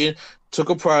 Joss Whedon took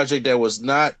a project that was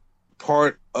not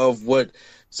part of what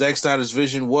Zack Snyder's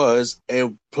vision was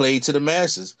and played to the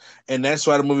masses. And that's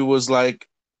why the movie was like,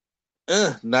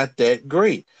 not that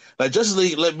great. Like, Justice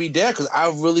League let me down because I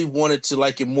really wanted to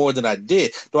like it more than I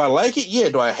did. Do I like it? Yeah.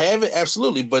 Do I have it?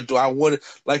 Absolutely. But do I want to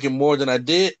like it more than I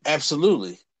did?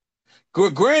 Absolutely.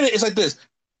 Granted, it's like this.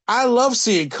 I love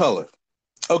seeing color.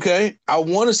 Okay? I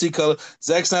want to see color.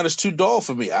 Zack Snyder's too dull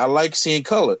for me. I like seeing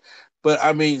color. But,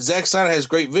 I mean, Zack Snyder has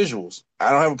great visuals.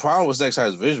 I don't have a problem with Zack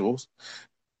Snyder's visuals.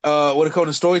 When it comes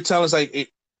to storytelling, it's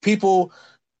like people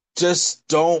just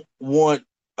don't want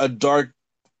a dark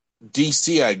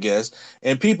DC, I guess,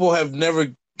 and people have never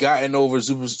gotten over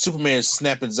Superman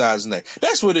snapping Zod's neck.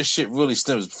 That's where this shit really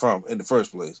stems from in the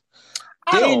first place.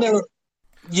 They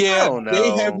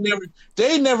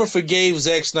never forgave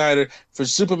Zack Snyder for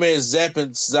Superman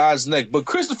zapping Zod's neck, but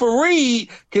Christopher Reeve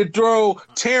can throw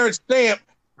Terrence Stamp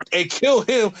and kill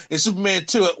him in Superman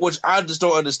 2, which I just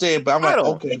don't understand. But I'm like,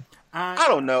 okay, I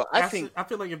don't know. I feel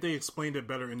like if they explained it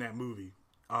better in that movie,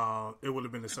 it would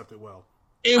have been accepted well.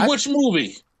 In which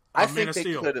movie? I think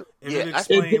they could have. If it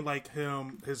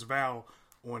explained his vow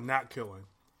on not killing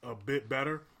a bit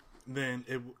better, then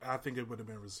I think it would have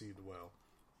been received well.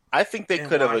 I think they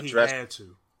could have addressed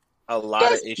a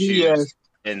lot of issues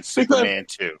in Superman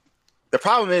 2. The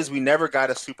problem is we never got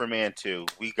a Superman 2.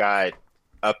 We got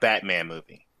a Batman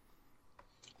movie.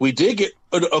 We did get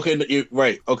okay,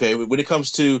 right? Okay, when it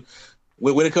comes to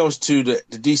the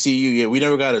DCU, we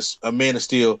never got a Man of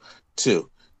Steel 2.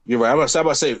 You're right. I'm about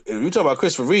to say, if you talk about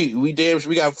Christopher Reeve, we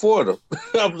got 4 of them.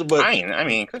 But I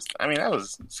mean, that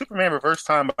was Superman reverse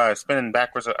time by spinning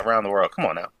backwards around the world. Come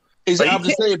on now. I'm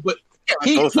just saying, but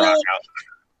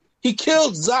he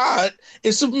killed Zod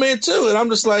in Superman 2, and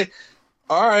I'm just like,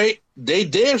 all right, they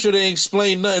damn sure didn't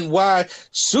explain nothing why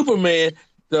Superman,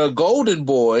 the Golden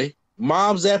Boy,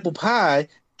 Mom's apple pie,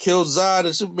 killed Zod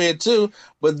in Superman 2,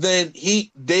 but then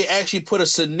they actually put a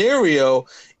scenario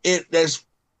that's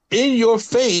in your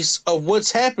face of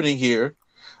what's happening here,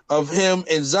 of him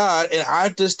and Zod, and I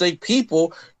just think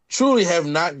people truly have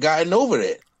not gotten over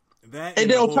that. And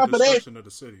then on top of that, of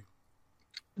the city.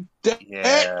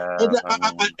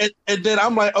 And then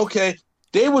I'm like, okay,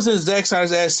 they was in Zack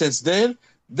Snyder's ass since then.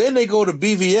 Then they go to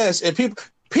BVS, and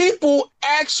people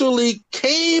actually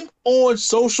came on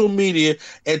social media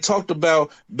and talked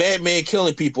about Batman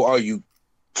killing people. Are you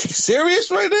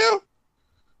serious right now?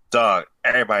 Dog,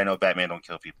 everybody knows Batman don't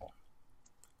kill people.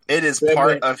 It is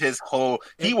part of his whole.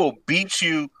 He will beat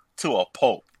you to a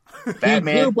pulp.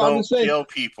 Batman don't kill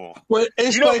people. But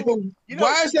it's why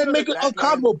does that make it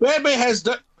uncomfortable? Batman has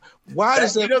done. Why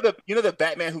does that? You know the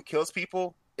Batman who kills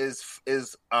people is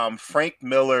Frank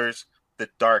Miller's The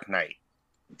Dark Knight.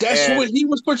 That's what he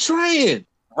was portraying.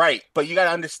 Right, but you got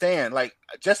to understand. Like,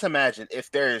 just imagine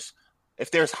if there's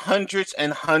hundreds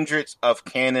and hundreds of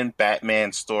canon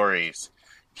Batman stories.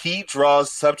 He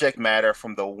draws subject matter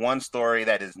from the one story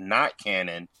that is not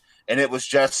canon, and it was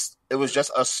just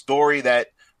a story that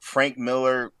Frank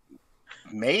Miller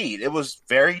made. It was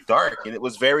very dark, and it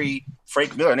was very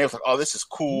Frank Miller, and it was like, oh, this is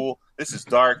cool, this is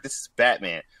dark, this is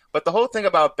Batman. But the whole thing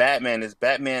about Batman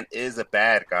is a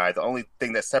bad guy. The only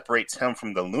thing that separates him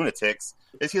from the lunatics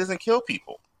is he doesn't kill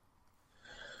people.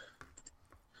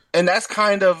 And that's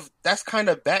kind of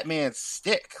Batman's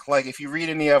stick. Like, if you read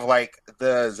any of like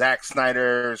the Zack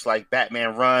Snyder's like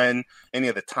Batman run, any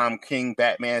of the Tom King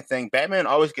Batman thing, Batman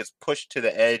always gets pushed to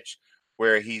the edge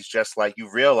where he's just like, you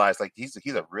realize like he's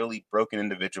a really broken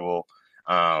individual,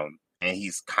 and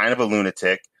he's kind of a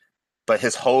lunatic. But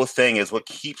his whole thing is what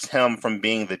keeps him from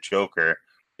being the Joker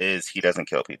is he doesn't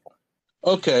kill people.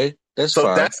 Okay, that's so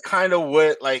fine. That's kind of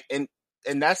what like and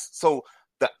that's so.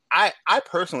 I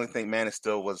personally think Man of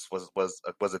Steel was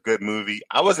a good movie.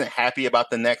 I wasn't happy about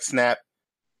the next snap.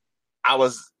 I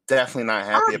was definitely not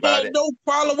happy about it. I had no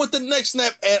problem with the next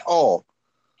snap at all.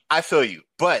 I feel you,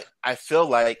 but I feel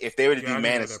like if they were to do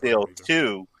Man of Steel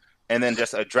 2 and then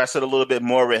just address it a little bit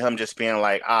more with him just being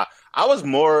like, I was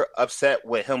more upset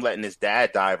with him letting his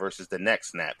dad die versus the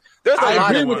next snap. There's a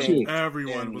lot of things.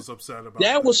 Everyone was upset about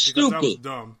that. Was stupid. That was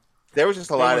dumb. There was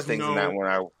just a lot of things in that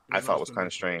one I thought was kind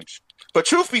of strange. But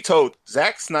truth be told,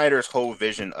 Zack Snyder's whole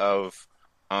vision of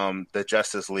the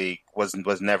Justice League was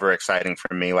never exciting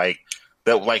for me. Like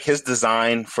his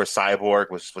design for Cyborg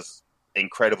was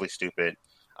incredibly stupid.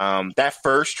 That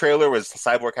first trailer was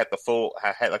Cyborg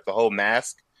had like the whole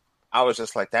mask. I was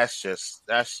just like, that's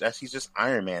he's just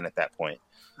Iron Man at that point.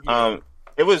 Yeah.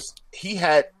 He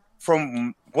had,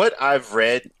 from what I've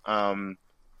read, and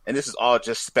this is all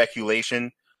just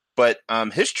speculation, but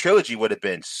his trilogy would have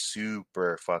been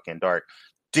super fucking dark.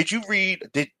 Did you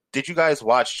you guys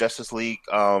watch Justice League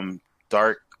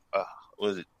Dark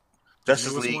was it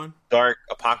Justice League one? Dark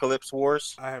Apocalypse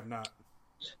Wars? I have not.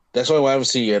 That's the only one I haven't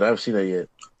seen yet. I haven't seen that yet.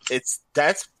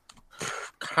 That's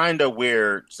kind of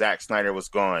where Zack Snyder was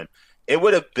going. It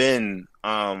would have been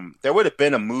there would have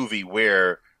been a movie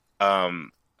where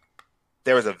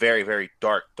there was a very, very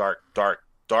dark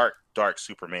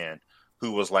Superman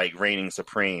who was like reigning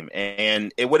supreme,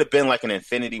 and it would have been like an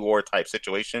Infinity War type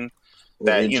situation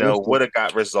that would have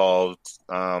got resolved.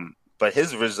 But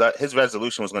his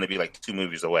resolution was going to be like 2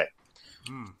 movies away.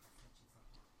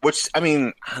 Which, I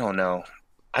mean, I don't know.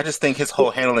 I just think his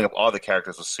whole handling of all the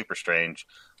characters was super strange.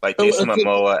 Like Jason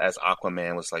Momoa as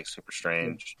Aquaman was like super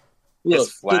strange.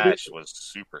 His Flash was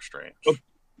super strange.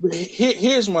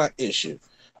 Here's my issue,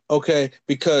 okay?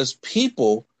 Because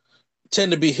people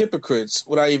tend to be hypocrites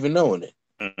without even knowing it.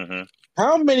 Mm-hmm.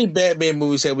 How many Batman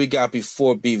movies have we got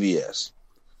before BVS?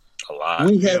 A lot.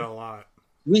 A lot.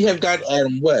 We have got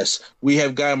Adam West. We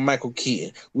have gotten Michael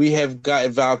Keaton. We have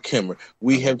gotten Val Kilmer.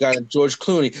 We have gotten George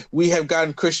Clooney. We have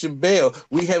gotten Christian Bale.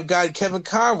 We have gotten Kevin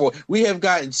Conroy. We have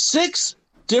gotten 6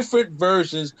 different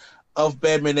versions of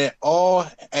Batman that all,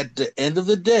 at the end of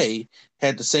the day,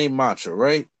 had the same mantra,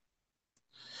 right?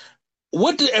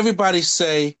 What did everybody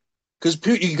say? Because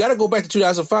you got to go back to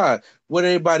 2005. What did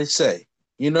everybody say?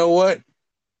 You know what?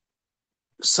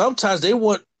 Sometimes they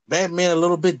want Batman a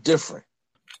little bit different.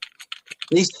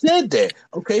 They said that.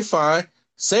 Okay, fine.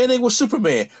 Same thing with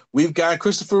Superman. We've got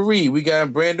Christopher Reeve. We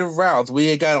got Brandon Routh.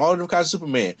 We got all different kinds of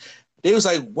Superman. They was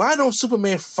like, why don't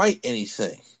Superman fight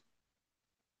anything?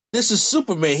 This is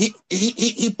Superman.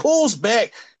 He pulls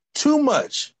back too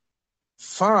much.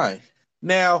 Fine.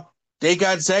 Now, they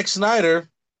got Zack Snyder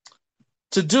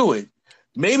to do it.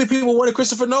 Maybe people wanted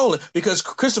Christopher Nolan because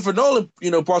Christopher Nolan,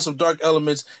 brought some dark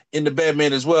elements in the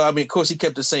Batman as well. I mean, of course, he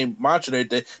kept the same mantra and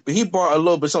everything, but he brought a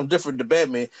little bit something different to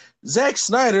Batman. Zack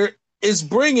Snyder is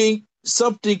bringing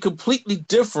something completely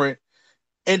different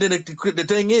And then the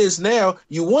thing is, now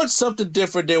you want something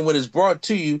different than when it's brought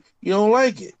to you. You don't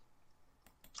like it.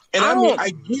 And I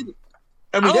get it.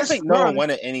 I don't think no one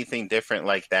wanted anything different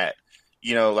like that.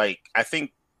 You know, like I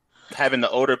think having the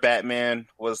older Batman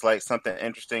was like something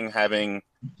interesting. Having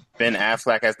Ben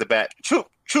Affleck as the Bat.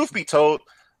 Truth be told,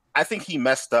 I think he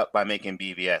messed up by making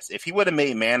BVS. If he would have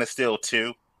made Man of Steel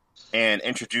 2 and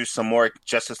introduced some more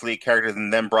Justice League characters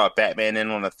and then brought Batman in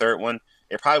on the third one,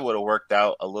 it probably would have worked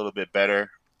out a little bit better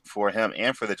for him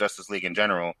and for the Justice League in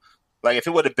general. Like if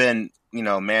it would have been, you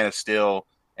know, Man of Steel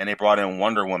and they brought in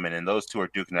Wonder Woman and those two are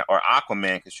duking out, or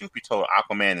Aquaman, because truth be told,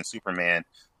 Aquaman and Superman,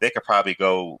 they could probably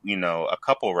go, you know, a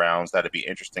couple rounds that'd be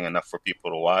interesting enough for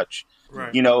people to watch.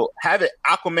 Right. You know, have it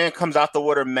Aquaman comes out the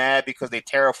water mad because they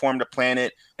terraformed the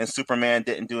planet and Superman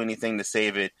didn't do anything to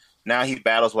save it. Now he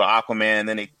battles with Aquaman, and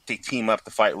then they team up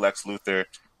to fight Lex Luthor,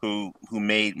 who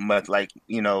made like,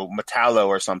 you know, Metallo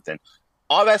or something.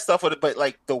 All that stuff with it, but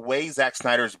like the way Zack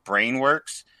Snyder's brain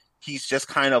works, he's just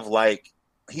kind of like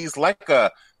he's like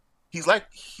a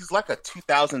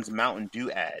 2000s Mountain Dew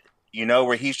ad, you know,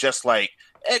 where he's just like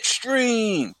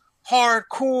extreme,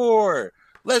 hardcore,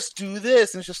 let's do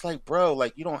this. And it's just like, bro,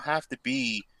 like you don't have to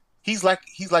be. He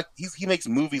makes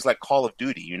movies like Call of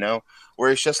Duty, you know,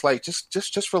 where it's just like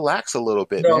just relax a little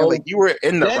bit, man. Like you were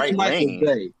in the right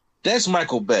lane. That's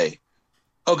Michael Bay.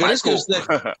 Okay,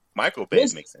 Michael Bay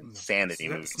makes insanity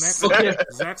movies.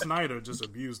 Zack Snyder just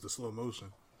abused the slow motion.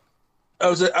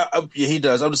 Yeah, he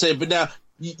does. I'm just saying, but now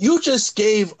you just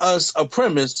gave us a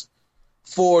premise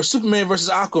for Superman versus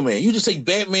Aquaman. You just take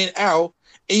Batman out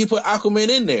and you put Aquaman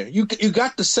in there. You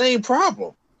got the same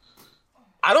problem.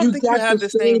 I don't think you have the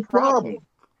same problem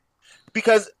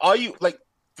because all you like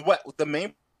what the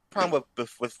main problem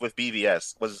with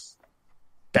BVS was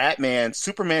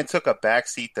Superman took a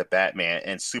backseat to Batman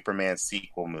in Superman's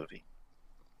sequel movie,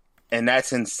 and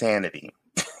that's insanity.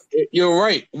 You're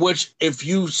right. Which if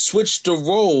you switch the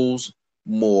roles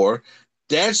more,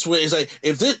 that's where it's like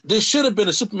if this should have been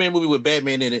a Superman movie with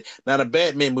Batman in it, not a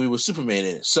Batman movie with Superman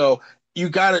in it. So you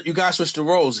gotta switch the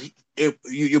roles. If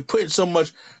you're putting so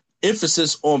much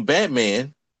emphasis on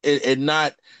Batman and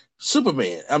not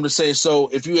Superman. I'm just saying. So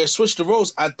if you had switched the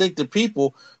roles, I think the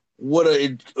people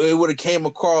would have came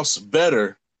across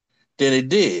better than it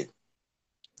did.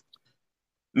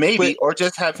 Maybe, or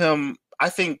just have him. I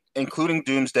think including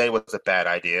Doomsday was a bad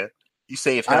idea. You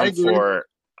save him for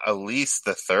at least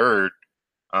the third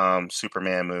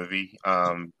Superman movie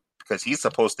because he's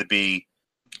supposed to be,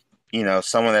 you know,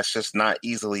 someone that's just not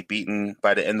easily beaten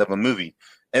by the end of a movie.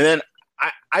 And then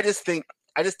I just think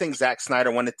Zack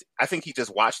Snyder I think he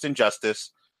just watched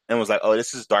Injustice and was like, oh,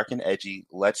 this is dark and edgy.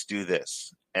 Let's do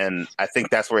this. And I think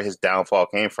that's where his downfall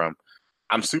came from.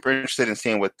 I'm super interested in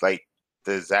seeing what like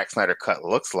the Zack Snyder cut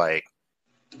looks like.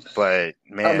 But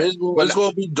man, I mean, it's going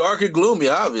to be dark and gloomy,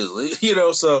 obviously. You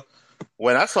know, so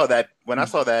when I saw that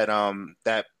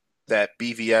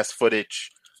BVS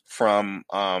footage from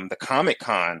the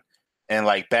Comic-Con and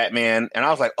like Batman, and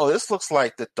I was like, oh, this looks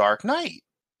like The Dark Knight.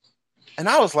 And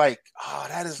I was like, oh,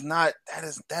 that is not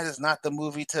the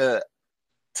movie to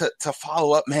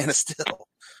follow up Man of Steel.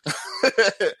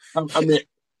 I mean,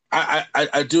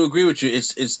 I do agree with you.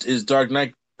 It's Dark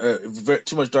Knight,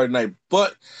 too much Dark Knight.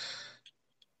 But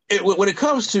when it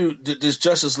comes to this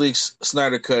Justice League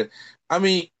Snyder cut, I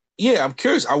mean, yeah, I'm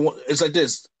curious. It's like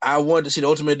this. I wanted to see the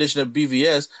Ultimate Edition of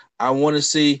BVS. I want to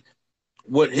see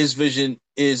what his vision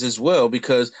is as well,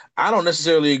 because I don't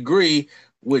necessarily agree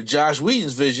with Josh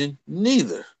Whedon's vision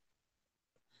neither.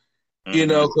 Mm-hmm. You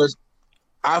know, because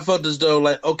I felt as though,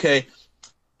 like, okay,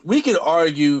 we could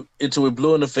argue until we're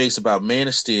blue in the face about Man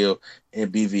of Steel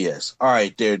and BVS. All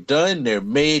right, they're done, they're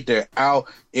made, they're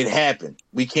out. It happened.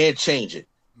 We can't change it.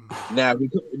 Now,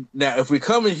 if we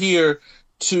come in here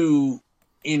to,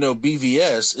 you know,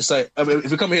 BVS, it's like, I mean,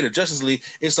 if we come here to Justice League,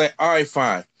 it's like, all right,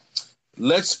 fine.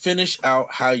 Let's finish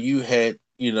out how you had,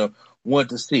 you know, want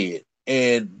to see it.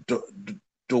 And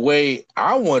the way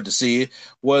I wanted to see it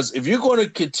was, if you're going to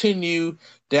continue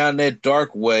down that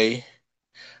dark way,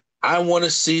 I want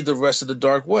to see the rest of the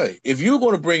dark way. If you're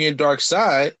going to bring in Dark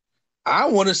Side, I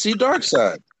want to see Dark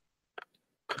Side.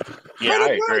 Yeah,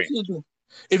 I agree.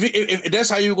 If that's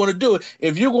how you're going to do it,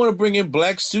 if you're going to bring in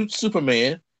Black Suit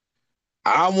Superman,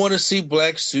 I want to see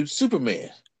Black Suit Superman.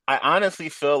 I honestly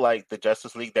feel like the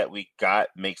Justice League that we got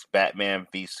makes Batman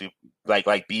be like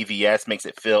BVS makes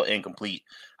it feel incomplete.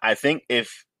 I think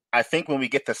when we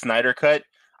get the Snyder cut,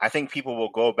 I think people will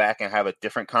go back and have a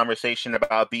different conversation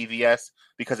about BVS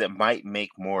because it might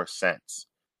make more sense.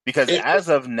 Because as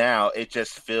of now, it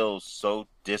just feels so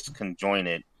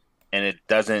disconjointed, and it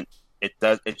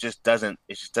just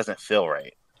doesn't feel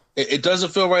right. It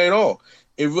doesn't feel right at all.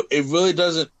 It really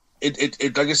doesn't.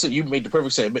 It like I said, you made the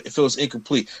perfect statement. It feels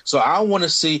incomplete. So I want to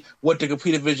see what the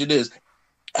complete vision is.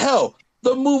 Hell,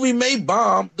 the movie may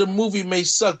bomb, the movie may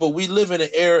suck, but we live in an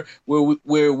era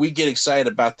where we get excited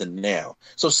about the now.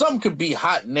 So something could be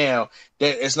hot now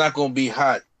that it's not going to be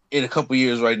hot in a couple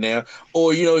years right now.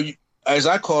 Or, as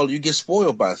I call it, you get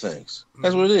spoiled by things.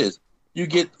 That's what it is. You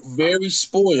get very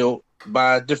spoiled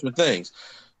by different things.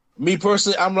 Me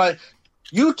personally, I'm like,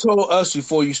 you told us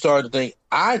before you started the thing,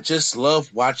 I just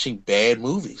love watching bad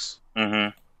movies.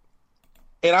 Mm-hmm.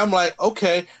 And I'm like,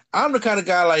 okay, I'm the kind of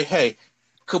guy like, hey,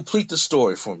 complete the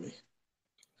story for me,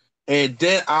 and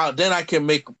then I can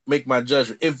make my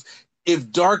judgment. If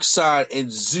Darkseid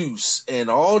and Zeus and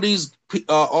all these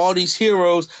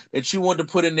heroes that you want to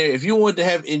put in there, if you want to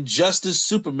have Injustice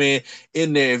Superman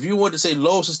in there, if you want to say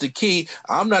Lois is the key,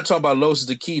 I'm not talking about Lois is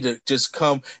the key to just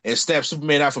come and snap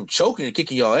Superman out from choking and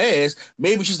kicking your ass.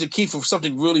 Maybe she's the key for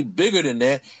something really bigger than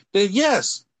that. Then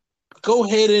yes, go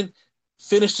ahead and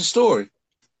finish the story.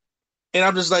 And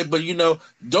I'm just like, but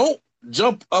don't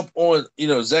jump up on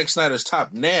Zack Snyder's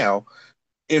top now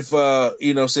if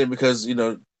because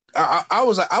I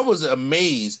was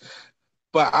amazed,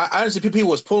 but I honestly people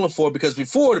was pulling for it, because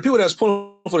before the people that was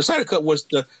pulling for the Snyder Cut was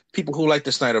the people who like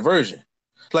the Snyder version.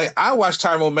 Like, I watch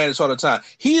Tyrone Maddox all the time.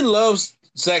 He loves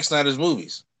Zack Snyder's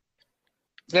movies.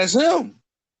 That's him.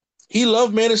 He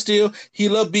loved Man of Steel. He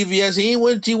loved BVS. He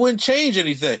wouldn't change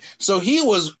anything. So he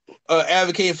was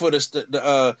advocating for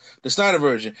the Snyder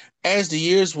version. As the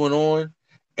years went on,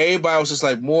 everybody was just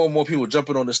like, more and more people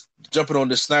jumping on this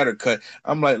Snyder Cut.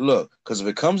 I'm like, look, because if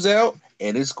it comes out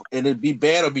and it be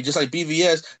bad or be just like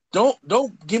BVS,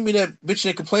 don't give me that bitching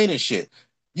and complaining shit.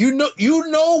 You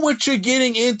know what you're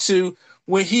getting into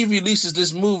when he releases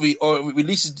this movie or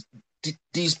releases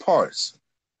these parts.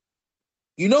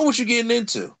 You know what you're getting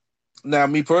into. Now,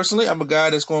 me personally, I'm a guy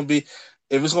that's going to be,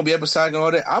 if it's going to be episodic and all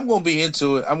that, I'm going to be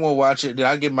into it. I'm going to watch it. Then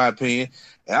I'll give my opinion.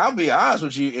 And I'll be honest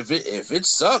with you, if it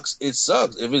sucks, it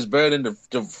sucks. If it's better than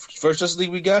the first Justice League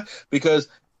we got, because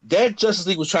that Justice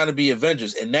League was trying to be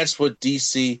Avengers, and that's what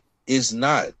DC is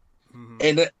not.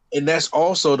 Mm-hmm. And that's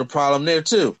also the problem there,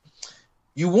 too.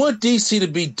 You want DC to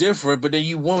be different, but then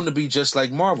you want them to be just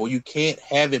like Marvel. You can't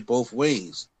have it both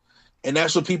ways. And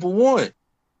that's what people want.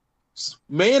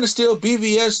 Man of Steel,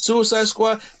 BVS, Suicide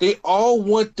Squad, they all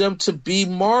want them to be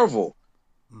Marvel.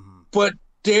 Mm-hmm. But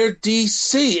they're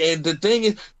DC. And the thing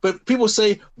is, but people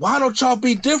say, why don't y'all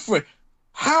be different?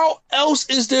 How else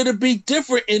is there to be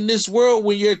different in this world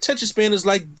when your attention span is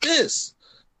like this?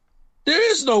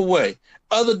 There is no way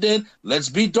other than let's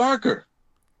be darker.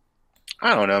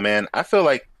 I don't know, man. I feel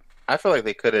like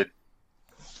they could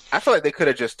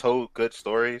have just told good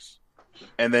stories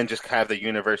and then just have the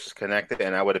universes connected,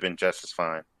 and I would have been just as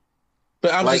fine.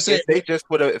 But I'm just saying, if they just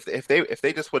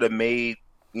would have made,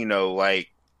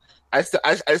 I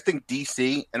just think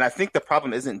DC, and I think the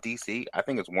problem isn't DC. I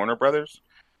think it's Warner Brothers,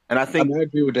 and I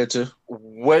agree with that too.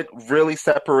 What really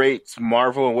separates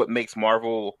Marvel and what makes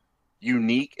Marvel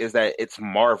unique is that it's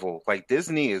Marvel. Like,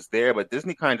 Disney is there, but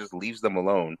Disney kind of just leaves them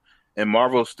alone, and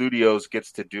Marvel Studios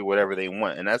gets to do whatever they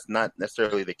want, and that's not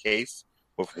necessarily the case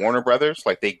with Warner Brothers.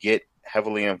 Like, they get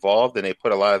heavily involved and they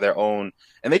put a lot of their own,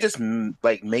 and they just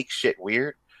make shit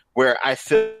weird, where I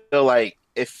feel like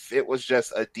if it was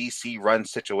just a DC run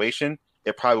situation,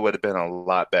 it probably would have been a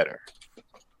lot better.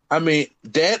 I mean,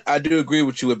 that I do agree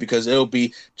with you with, because it'll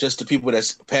be just the people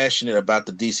that's passionate about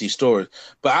the DC stories.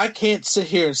 But I can't sit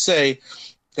here and say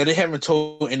that they haven't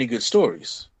told any good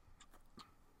stories.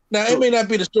 Now, it may not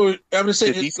be the story. I'm just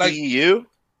saying, it's like DCEU?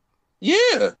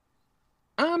 Yeah.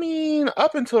 I mean,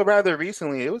 up until rather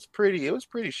recently, it was pretty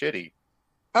shitty.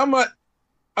 I'm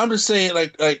just saying,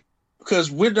 like, because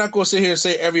we're not going to sit here and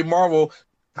say every Marvel.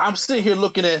 I'm sitting here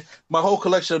looking at my whole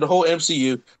collection of the whole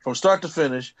MCU from start to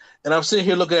finish, and I'm sitting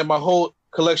here looking at my whole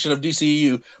collection of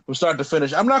DCEU from start to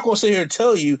finish. I'm not going to sit here and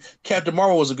tell you Captain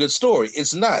Marvel was a good story.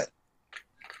 It's not.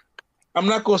 I'm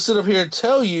not going to sit up here and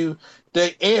tell you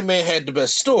that Ant-Man had the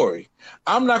best story.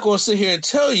 I'm not going to sit here and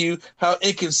tell you how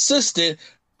inconsistent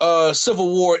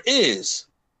Civil War is.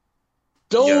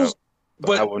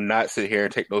 But I will not sit here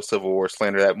and take no Civil War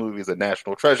slander. That movie is a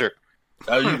national treasure.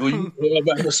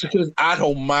 Because I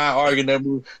don't mind arguing that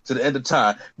movie to the end of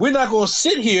time. We're not going to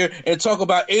sit here and talk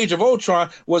about Age of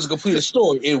Ultron was a completed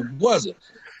story. It wasn't.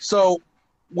 So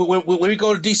when we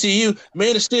go to DCU,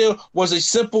 Man of Steel was a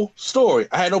simple story.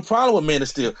 I had no problem with Man of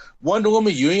Steel. Wonder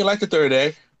Woman, you ain't like the third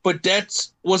act, but that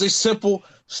was a simple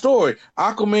story.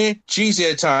 Aquaman, cheesy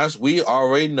at times. We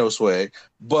already know swag,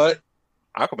 but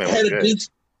Aquaman was good.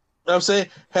 You know what I'm saying?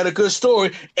 Had a good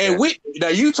story. And now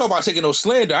you talk about taking no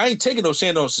slander. I ain't taking no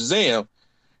slander on Shazam.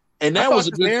 And that was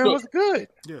a good Shazam was good.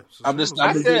 Yeah,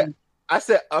 I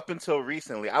said up until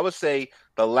recently. I would say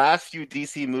the last few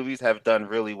DC movies have done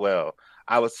really well.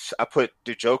 I put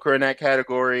the Joker in that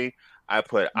category. I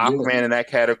put Aquaman in that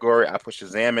category. I put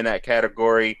Shazam in that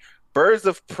category. Birds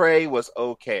of Prey was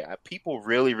okay. People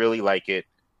really, really like it.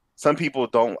 Some people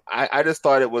don't. I just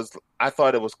thought it was. I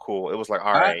thought it was cool. It was like,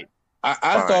 all right.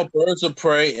 I thought Birds of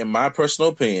Prey, in my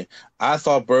personal opinion, I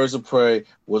thought Birds of Prey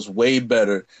was way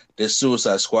better than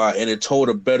Suicide Squad, and it told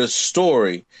a better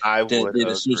story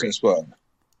than Suicide Squad.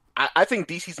 I think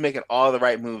DC's making all the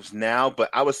right moves now, but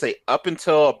I would say up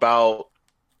until about,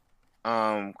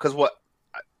 because what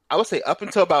I would say up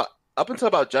until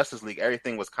about Justice League,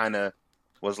 everything was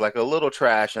like a little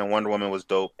trash, and Wonder Woman was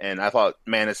dope, and I thought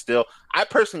Man of Steel. I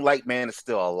personally like Man of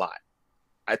Steel a lot.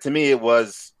 To me, it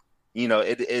was.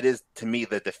 It is to me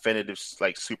the definitive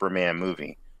like Superman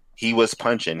movie. He was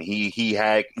punching. He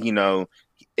had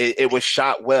it was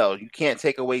shot well. You can't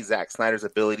take away Zack Snyder's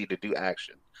ability to do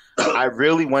action. I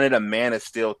really wanted a Man of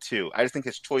Steel too. I just think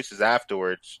his choices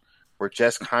afterwards were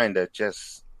just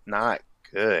not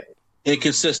good.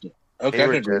 Inconsistent. Okay, they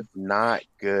were just not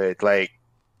good. Like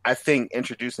I think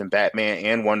introducing Batman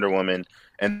and Wonder Woman,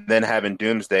 and then having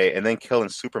Doomsday, and then killing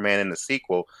Superman in the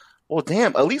sequel. Well,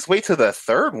 damn, at least wait till the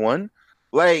third one.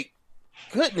 Like,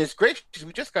 goodness gracious,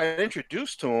 we just got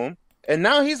introduced to him, and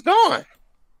now he's gone.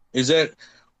 We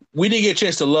didn't get a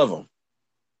chance to love him.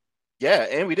 Yeah,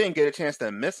 and we didn't get a chance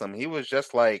to miss him. He was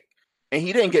just like, and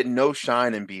he didn't get no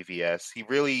shine in BVS. He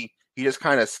just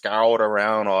kind of scowled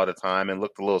around all the time and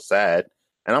looked a little sad.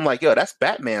 And I'm like, yo, that's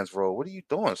Batman's role. What are you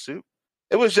doing, Soup?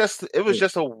 It was just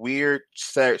a weird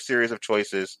series of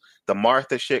choices. The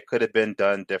Martha shit could have been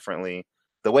done differently.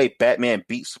 The way Batman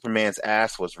beat Superman's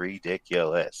ass was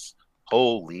ridiculous.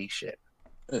 Holy shit.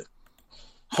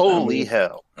 Holy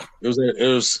hell. It was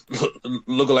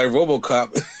looking like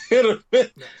RoboCop.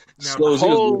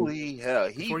 Holy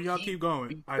hell. Before y'all keep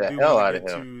going, I do want to get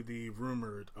to the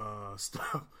rumored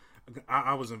stuff.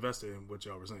 I was invested in what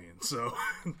y'all were saying. So,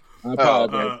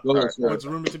 what's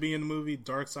rumored to be in the movie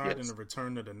Darkseid and the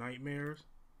Return of the Nightmares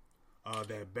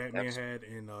that Batman had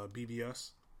in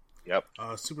BVS. Yep.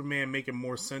 Superman making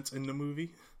more sense in the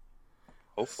movie.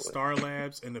 Hopefully. Star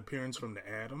Labs and appearance from the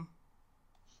Atom.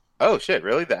 Oh shit!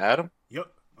 Really, the Atom? Yep.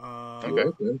 Okay.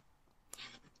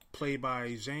 Played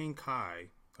by Zhang Kai,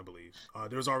 I believe.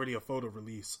 There was already a photo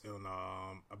release on,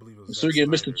 I believe it was. So we get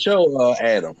Mr. Cho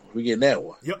Atom. We get that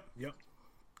one. Yep.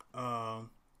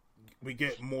 We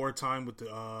get more time with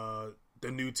the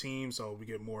new team, so we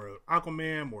get more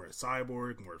Aquaman, more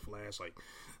Cyborg, more Flash, like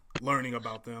learning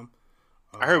about them.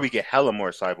 I heard we get hella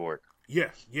more Cyborg. Yeah.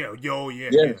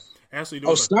 Actually,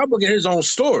 Cyborg get his own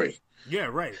story. Yeah,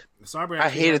 right. Cyborg. I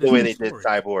hated the way they did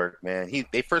Cyborg, man.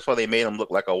 They first of all they made him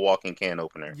look like a walking can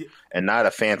opener, and not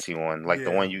a fancy one like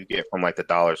the one you get from like the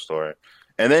dollar store.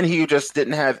 And then he just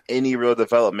didn't have any real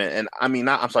development. And I mean,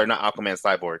 not Aquaman,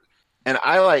 Cyborg. And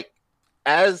I like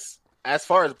as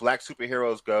far as black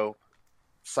superheroes go,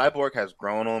 Cyborg has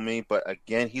grown on me. But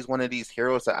again, he's one of these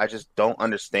heroes that I just don't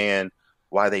understand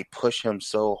why they push him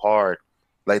so hard.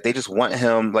 Like they just want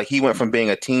him, like he went from being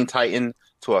a Teen Titan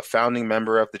to a founding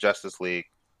member of the Justice League.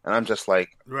 And I'm just like,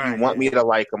 you want me to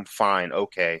like him? Fine,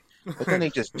 okay. But then they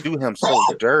just do him so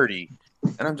dirty.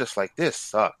 And I'm just like, this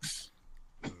sucks.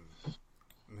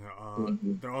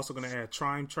 They're also going to add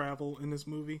time travel in this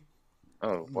movie.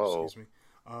 Oh, whoa. Excuse me.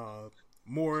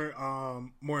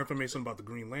 More information about the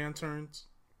Green Lanterns.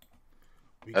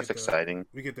 That's exciting.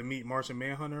 We get to meet Martian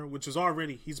Manhunter, which is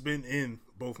he's been in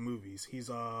both movies. He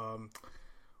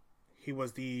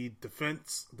was the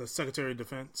Secretary of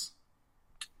Defense.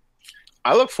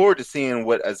 I look forward to seeing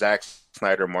what a Zack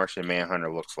Snyder Martian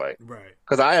Manhunter looks like. Right.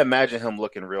 Because I imagine him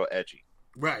looking real edgy.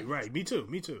 Right. Me too.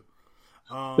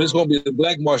 This is going to be the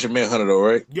Black Martian Manhunter, though,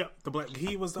 right? Yep, the Black.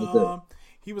 He was the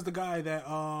guy that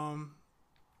I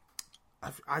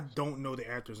don't know the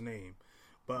actor's name,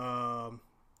 but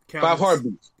 5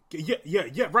 Heartbeats. Yeah.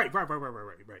 Right.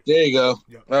 There you go.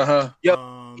 Yep. Yep.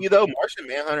 Martian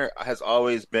Manhunter has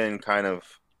always been kind of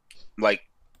like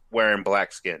wearing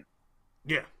black skin.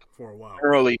 Yeah, for a while.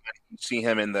 Early, you see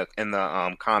him in the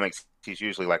comics, he's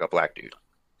usually like a black dude.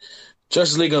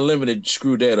 Justice League Unlimited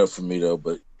screwed that up for me though,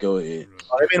 but go ahead.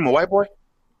 Oh, they made him a white boy?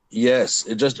 Yes,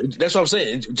 that's what I'm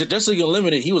saying. Justice League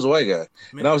Unlimited, he was a white guy,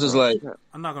 and I was just like,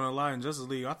 I'm not gonna lie. In Justice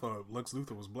League, I thought Lex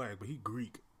Luthor was black, but he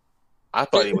Greek. I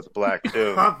thought he was black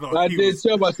too. I did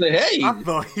too. I said, "Hey." I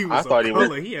thought he was.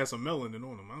 He had some melanin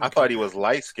on him. I thought he was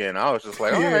light skinned. I was just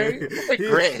like, all right, like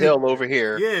Grant Hill over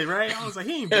here. Yeah, right. I was like,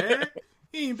 he ain't bad.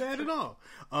 He ain't bad at all.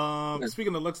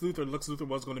 Speaking of Lex Luthor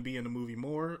was going to be in the movie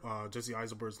more. Jesse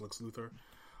Eisenberg's Lex Luthor.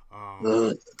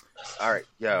 All right,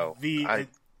 yo.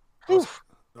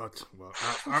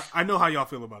 I know how y'all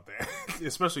feel about that,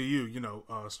 especially you. You know,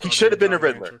 he should have been the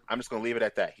Riddler. Rancher. I'm just gonna leave it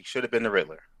at that. He should have been the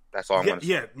Riddler. That's all I'm gonna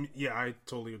say. Yeah, I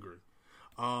totally agree.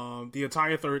 The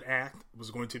entire third act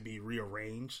was going to be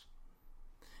rearranged.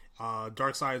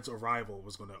 Darkseid's arrival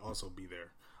was going to also be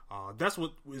there. That's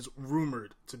what was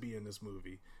rumored to be in this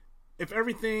movie. If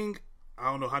everything,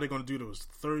 I don't know how they're going to do this.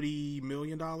 $30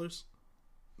 million,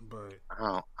 but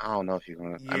I don't know if you're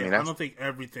going to. Yeah, I don't think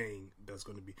everything that's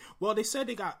going to be. Well, they said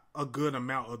they got a good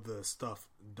amount of the stuff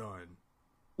done.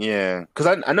 Yeah,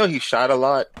 because I know he shot a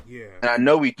lot. Yeah, and I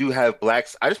know we do have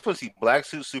blacks. I just want to see black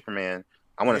suit Superman.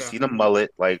 I want to see the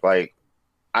mullet. Like I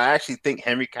actually think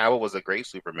Henry Cavill was a great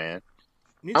Superman.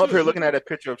 I'm up here looking at a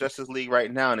picture of Justice League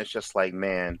right now, and it's just like,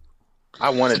 man,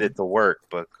 I wanted it to work,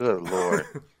 but good lord.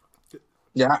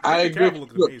 Yeah, I agree.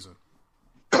 Look, amazing.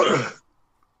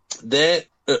 That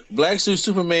Black Suit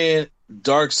Superman,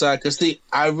 Darkseid. Because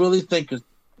I really think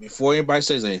before anybody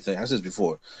says anything, I said this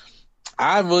before.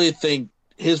 I really think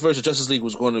his version of Justice League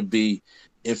was going to be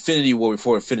Infinity War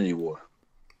before Infinity War.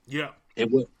 Yeah,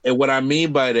 and what I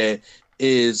mean by that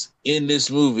is in this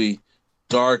movie,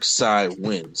 Darkseid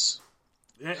wins.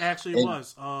 It actually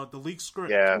was. The leaked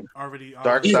script already.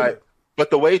 Darkseid. But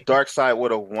the way Darkseid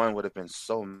would have won would have been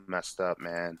so messed up,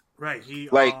 man. Right. He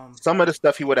some of the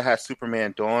stuff he would have had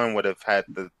Superman doing would have had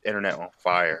the internet on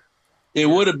fire. It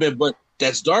would have been, but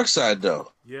that's Darkseid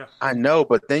though. Yeah. I know,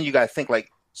 but then you got to think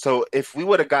so if we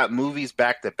would have got movies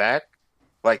back to back,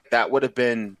 that would have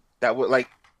been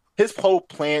his whole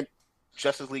planned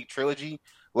Justice League trilogy,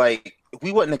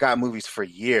 we wouldn't have got movies for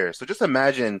years. So just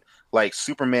imagine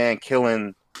Superman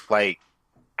killing I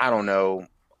don't know,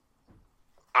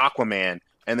 Aquaman,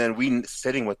 and then we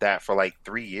sitting with that for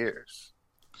 3 years.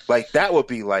 That would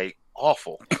be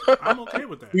awful. I'm okay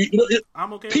with that.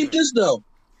 I'm okay. Peep this though.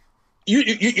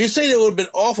 You're saying it would have been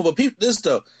awful, but peep this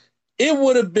though. It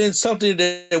would have been something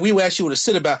that we actually would have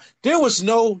said about. There was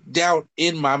no doubt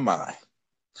in my mind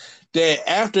that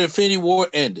after Infinity War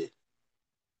ended,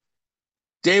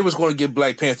 they was going to get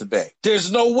Black Panther back.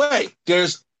 There's no way.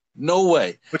 There's no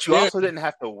way. But you also didn't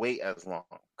have to wait as long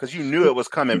because you knew it was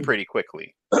coming pretty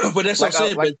quickly. But that's what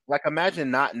I'm saying.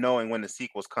 Imagine not knowing when the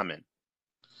sequel's coming.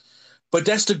 But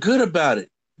that's the good about it.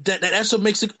 That's what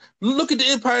makes it. Look at the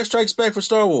Empire Strikes Back for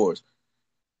Star Wars.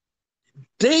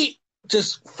 They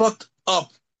just fucked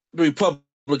up the Republic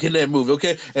in that movie,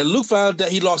 okay? And Luke found out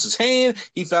he lost his hand.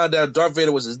 He found out Darth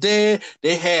Vader was his dad.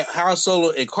 They had Han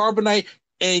Solo and Carbonite.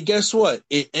 And guess what?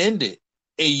 It ended.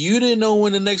 And you didn't know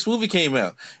when the next movie came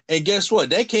out. And guess what?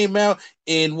 That came out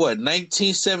in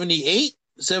 1978,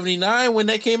 79 when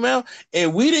that came out.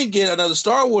 And we didn't get another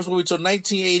Star Wars movie until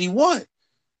 1981.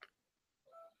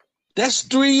 That's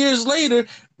 3 years later,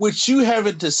 with you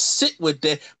having to sit with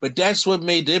that. But that's what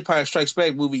made the Empire Strikes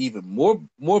Back movie even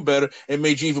more better and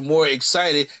made you even more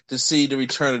excited to see the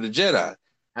Return of the Jedi.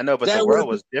 I know, but the world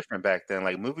was different back then.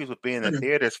 Movies would be in the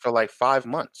theaters for 5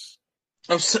 months.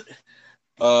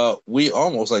 We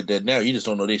almost like that now. You just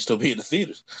don't know they still be in the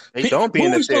theaters. They don't be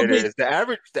in the theaters. The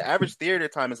average theater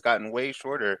time has gotten way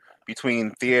shorter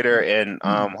between theater and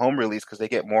home release because they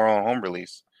get more on home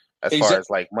release as far as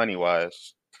money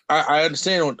wise. I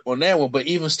understand on that one, but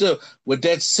even still, with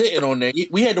that sitting on there,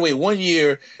 we had to wait 1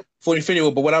 year for Infinity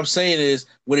War. But what I'm saying is,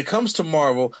 when it comes to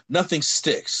Marvel, nothing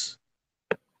sticks.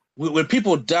 When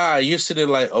people die, you're sitting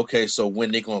there okay, so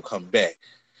when they gonna come back?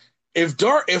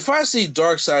 If I see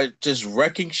Darkseid just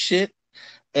wrecking shit,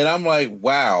 and I'm like,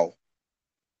 wow,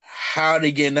 how are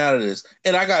they getting out of this?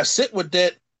 And I gotta sit with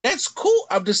that. That's cool.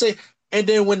 I'm just saying. And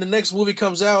then when the next movie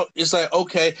comes out, it's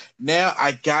okay, now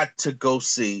I got to go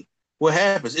see what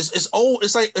happens. It's old.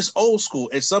 It's old school,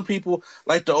 and some people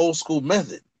like the old school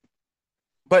method.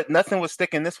 But nothing would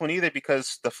stick in this one either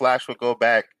because the Flash would go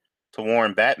back to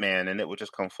warn Batman, and it would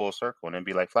just come full circle and it'd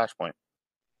be like Flashpoint.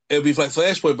 It'd be like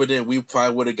Flashpoint, but then we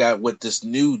probably would have got what this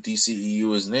new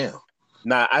DCEU is now.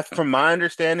 Nah, from my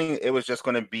understanding, it was just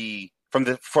going to be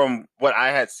from what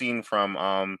I had seen from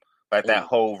that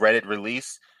whole Reddit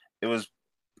release. It was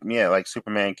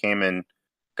Superman came and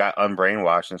got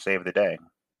unbrainwashed and saved the day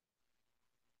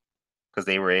because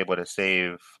they were able to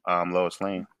save Lois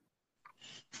Lane.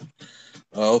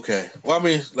 Oh, okay. Well, I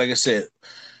mean, like I said,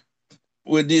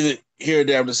 we're neither here or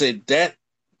there. I'm to say that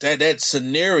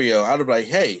scenario, I'd be like,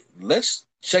 hey, let's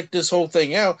check this whole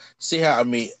thing out. See how. I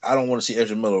mean, I don't want to see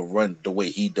Ezra Miller run the way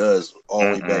he does all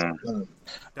the way back.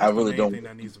 I really don't. Thing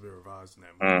that needs to be revised in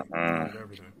that movie.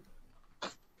 Everything.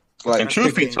 And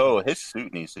truth be told, his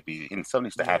suit needs to be. Something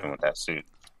needs to happen with that suit.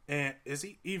 And is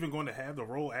he even going to have the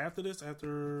role after this?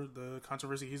 After the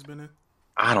controversy he's been in?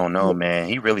 I don't know, man.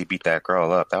 He really beat that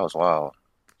girl up. That was wild.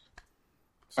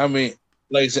 I mean,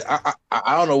 like I said,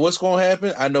 I don't know what's going to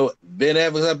happen. I know Ben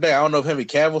Affleck's not back. I don't know if Henry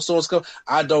Cavill's still coming.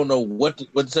 I don't know what's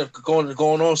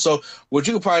going on. So what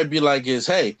you could probably be like is,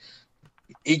 hey,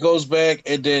 he goes back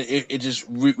and then it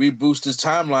just reboosts his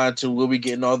timeline to where we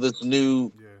getting all this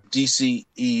new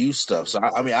DCEU stuff. So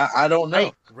I don't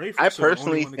know. I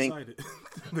personally think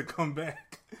to come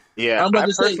back. Yeah, I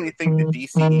personally think the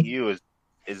DCEU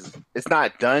is it's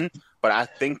not done, but I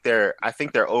think they're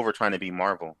over trying to be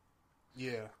Marvel.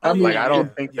 Yeah, I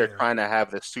don't think they're trying to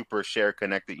have the super shared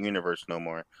connected universe no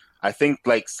more. I think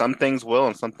like some things will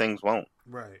and some things won't.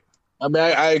 Right. I mean,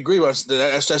 I agree with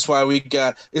that. That's why we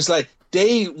got. It's like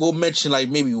they will mention like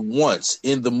maybe once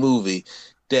in the movie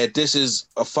that this is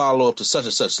a follow up to such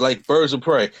and such, like Birds of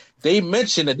Prey. They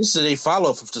mention that this is a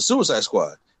follow up to Suicide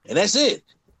Squad, and that's it.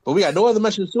 But we got no other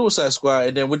mention of Suicide Squad,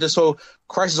 and then with this whole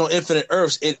Crisis on Infinite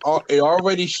Earths, it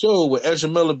already showed with Ezra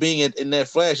Miller being in that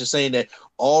Flash and saying that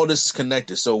all this is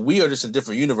connected. So we are just in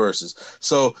different universes.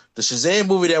 So the Shazam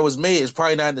movie that was made is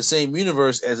probably not in the same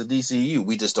universe as a DCU.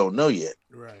 We just don't know yet.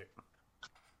 Right.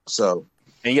 So,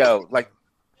 and like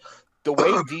the way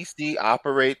DC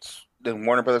operates, then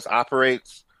Warner Brothers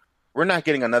operates, we're not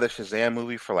getting another Shazam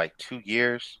movie for like 2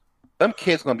 years. Them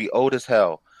kids gonna be old as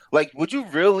hell. Like, would you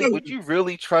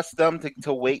really trust them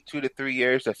to wait 2 to 3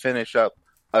 years to finish up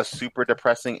a super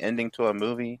depressing ending to a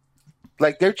movie?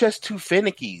 Like, they're just too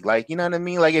finicky. Like, you know what I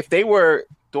mean? Like, if they were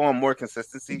doing more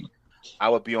consistency, I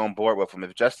would be on board with them.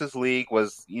 If Justice League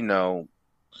was,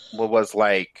 was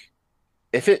like,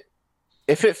 if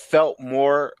it felt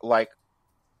more like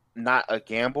not a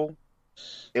gamble,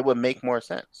 it would make more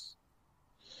sense.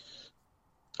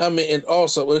 I mean, and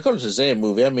also when it comes to the Shazam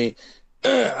movie, I mean,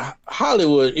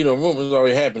 Hollywood, rumors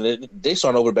already happened. They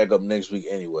start over back up next week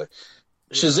anyway.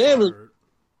 Shazam,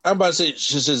 I'm about to say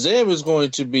Shazam is going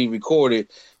to be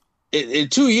recorded in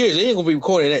 2 years. It ain't going to be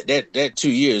recorded that 2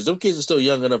 years. Them kids are still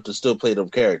young enough to still play them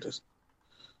characters.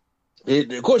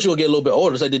 Of course, you'll get a little bit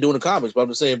older, just like they do in the comics. But I'm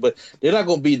just saying, but they're not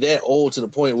going to be that old to the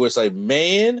point where it's like,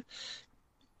 man,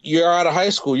 you're out of high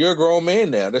school. You're a grown man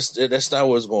now. That's not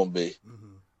what it's going to be.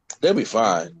 Mm-hmm. They'll be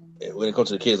fine. When it comes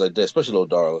to the kids like that, especially little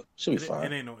Darla, she'll be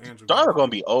fine. It ain't no Andrew. Darla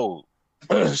gonna be old.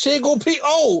 She ain't gonna be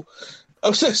old.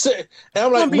 I'm just saying. And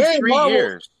I'm like, man, 3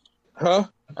 years, huh?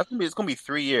 It's gonna be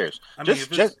 3 years.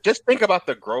 Just think about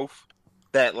the growth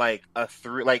that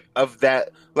of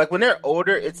that. Like when they're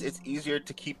older, it's easier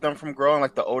to keep them from growing.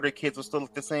 Like the older kids will still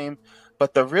look the same,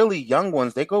 but the really young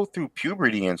ones, they go through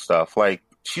puberty and stuff. Like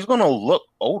she's gonna look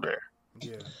older.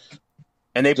 Yeah.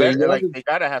 And they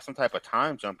gotta have some type of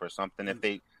time jump or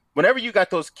something. Whenever you got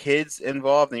those kids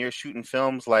involved and you're shooting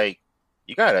films, like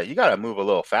you gotta move a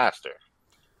little faster.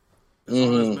 As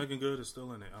long as Megan Good is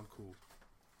still in it, I'm cool.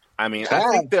 I mean,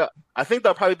 I think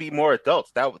there'll probably be more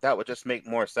adults. That would just make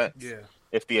more sense. Yeah.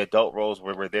 If the adult roles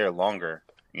were there longer,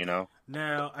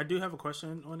 Now, I do have a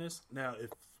question on this. Now,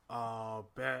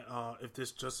 if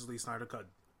this Justice League Snyder Cut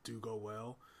do go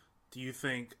well, do you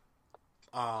think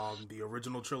the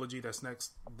original trilogy that's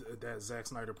next, that Zack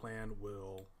Snyder plan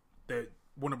that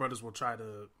Warner Brothers will try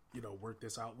to, work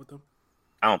this out with them?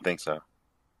 I don't think so.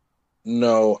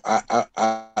 No,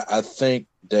 I think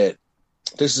that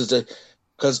this is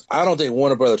because I don't think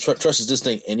Warner Brothers trusts this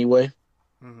thing anyway.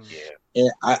 Mm-hmm. Yeah,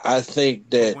 and I think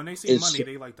that when they see money,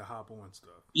 they like to hop on stuff.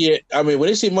 Yeah, I mean when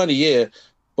they see money, yeah,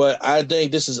 but I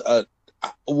think this is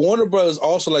Warner Brothers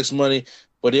also likes money,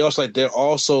 but they're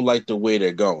also like the way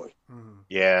they're going.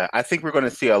 Yeah, I think we're going to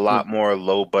see a lot more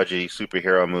low-budget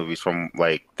superhero movies from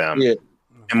like them, and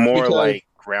more like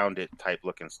grounded type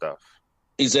looking stuff.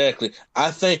 Exactly. I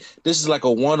think this is like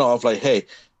a one-off. Like, hey,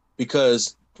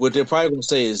 because what they're probably going to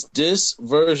say is this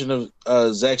version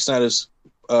of Zack Snyder's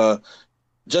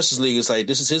Justice League is like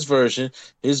this is his version,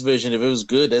 his vision. If it was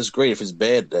good, that's great. If it's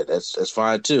bad, that's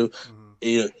fine too.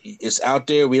 Mm-hmm. It's out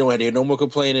there. We don't have to hear no more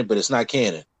complaining, but it's not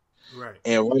canon. Right.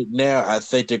 And right now, I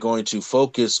think they're going to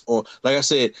focus on, like I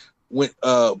said, when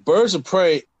Birds of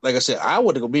Prey, like I said, I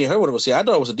would go. Me and her would go see. I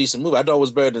thought it was a decent movie. I thought it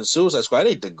was better than Suicide Squad. It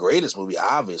ain't the greatest movie,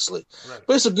 obviously,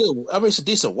 but it's a good. I mean, it's a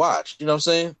decent watch. You know what I'm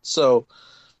saying? So,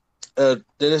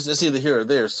 it's either here or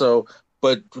there. So,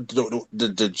 but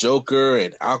the Joker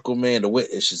and Aquaman, and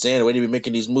Shazam, the way they be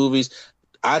making these movies,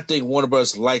 I think Warner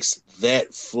Bros. Likes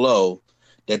that flow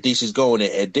that DC's going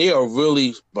in, and they are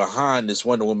really behind this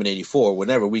Wonder Woman 84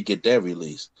 whenever we get that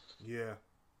release. Yeah.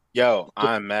 Yo,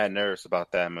 I'm mad nervous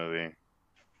about that movie.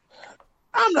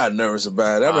 I'm not nervous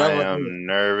about it. I am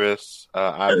nervous.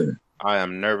 I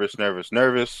am nervous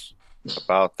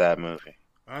about that movie.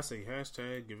 I say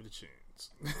hashtag give it a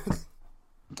chance.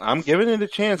 I'm giving it a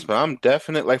chance, but I'm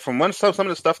definite. Like from some of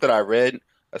the stuff that I read,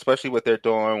 especially what they're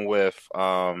doing with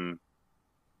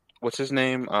what's his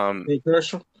name? Hey,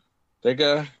 Kershaw, that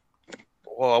guy.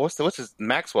 Well, what's his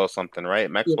Maxwell something,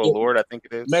 right? Maxwell Lord, I think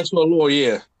it is. Maxwell Lord,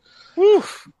 yeah. Whew.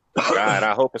 God,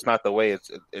 I hope it's not the way it's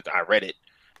I read it.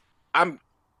 I'm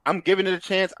giving it a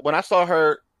chance. When I saw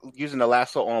her using the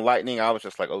lasso on Lightning, I was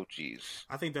just like, oh geez.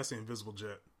 I think that's the Invisible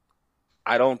Jet.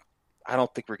 I don't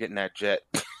think we're getting that jet.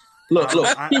 Look,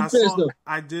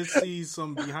 I did see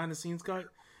some behind the scenes cut.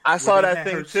 I saw that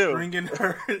thing too. Stringing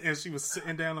her, and she was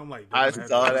sitting down. I'm like, I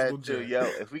saw that too. Yo,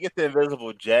 if we get the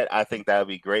Invisible Jet, I think that would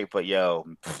be great. But yo,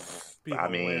 I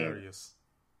mean, hilarious.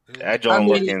 That John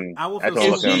looking.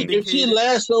 If she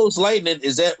lassos Lightning,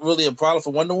 is that really a problem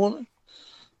for Wonder Woman?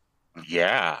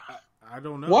 Yeah, I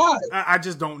don't know. Why? I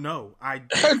just don't know.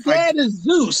 Her dad is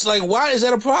Zeus. Like, why is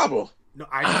that a problem? No,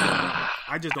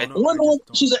 I just don't know. Wonder Woman,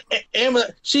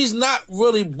 she's not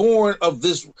really born of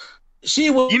this.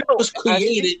 She was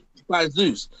created by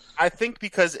Zeus. I think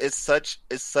because it's such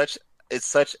a stretch. It's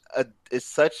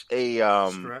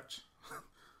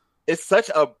such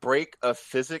a break of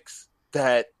physics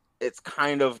that it's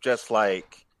kind of just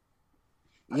like,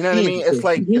 you know what I mean? It's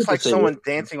like someone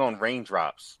dancing on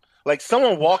raindrops. Like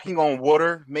someone walking on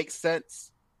water makes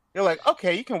sense. You're like,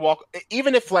 okay, you can walk.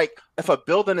 Even if a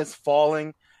building is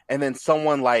falling and then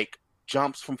someone like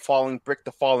jumps from falling brick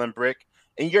to falling brick,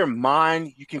 in your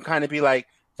mind, you can kind of be like,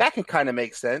 that can kind of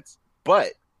make sense.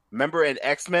 But remember in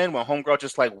X-Men when Homegirl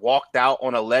just like walked out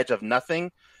on a ledge of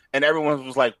nothing and everyone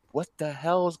was like, what the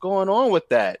hell is going on with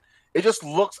that? It just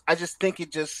looks, I just think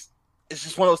it's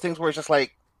just one of those things where it's just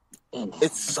like,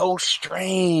 it's so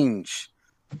strange.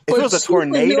 If it was a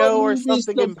tornado or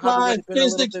something, it probably would have been a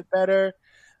little bit better.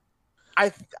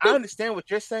 I understand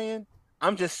what you're saying.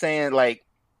 I'm just saying, like,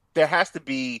 there has to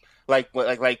be like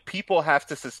people have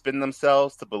to suspend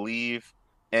themselves to believe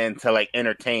and to like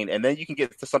entertain, and then you can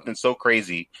get to something so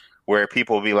crazy where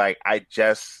people will be like,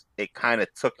 it kind of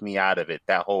took me out of it.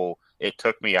 That whole "it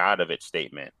took me out of it"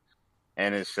 statement,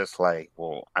 and it's just like,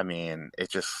 well, I mean,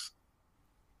 it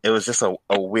was just a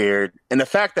weird, and the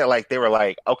fact that like they were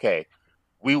like, okay,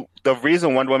 the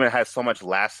reason Wonder Woman has so much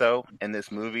lasso in this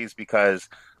movie is because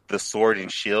the sword and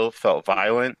shield felt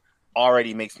violent.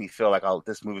 Already makes me feel like, oh,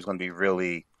 this movie's going to be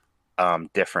really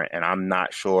different, and I'm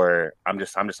not sure. I'm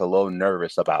just a little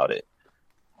nervous about it.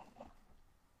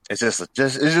 It's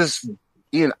just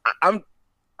you know, I'm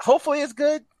hopefully it's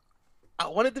good. I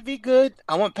want it to be good.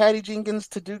 I want Patty Jenkins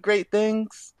to do great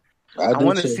things. I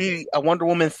want to see a Wonder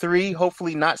Woman 3,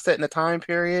 hopefully not set in a time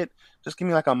period. Just give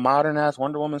me like a modern ass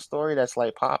Wonder Woman story that's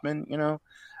like popping, you know.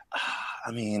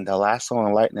 I mean, the lasso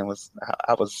on Lightning was.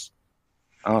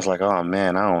 I was like, oh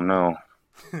man, I don't know.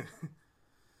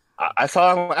 That's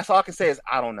all I can say is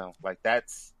I don't know. Like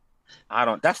that's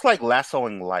like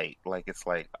lassoing light. Like it's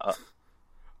like,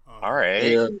 all right.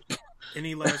 Yeah.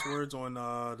 Any last words on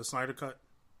the Snyder Cut?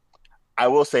 I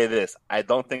will say this: I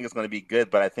don't think it's going to be good,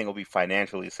 but I think it'll be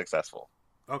financially successful.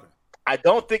 Okay. I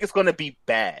don't think it's going to be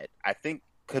bad. I think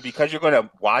because you're going to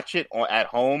watch it at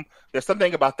home, there's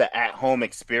something about the at-home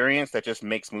experience that just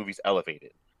makes movies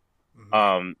elevated.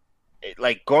 Mm-hmm.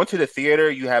 Like going to the theater,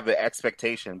 you have an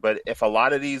expectation, but if a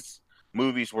lot of these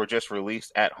movies were just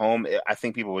released at home, I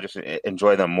think people would just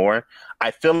enjoy them more.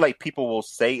 I feel like people will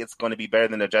say it's going to be better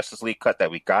than the Justice League cut that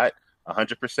we got, 100%.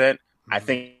 Mm-hmm. I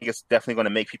think it's definitely going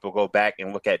to make people go back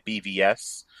and look at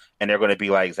BVS, and they're going to be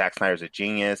like, Zack Snyder's a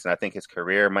genius, and I think his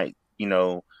career might,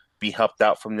 be helped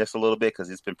out from this a little bit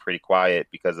because it's been pretty quiet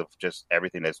because of just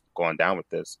everything that's going down with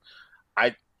this.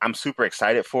 I'm super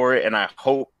excited for it, and I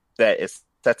hope that it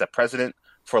sets a precedent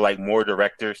for like more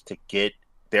directors to get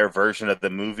their version of the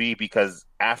movie, because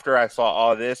after I saw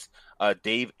all this,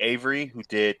 Dave Avery, who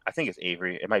did, I think it's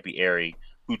Avery, it might be Airy,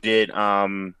 who did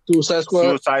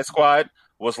Suicide Squad,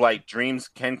 was like, dreams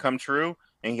can come true,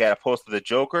 and he had a post of the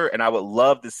Joker, and I would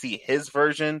love to see his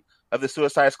version of the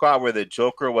Suicide Squad where the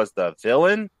Joker was the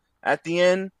villain at the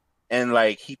end, and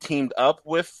like he teamed up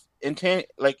with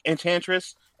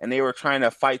Enchantress, and they were trying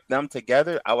to fight them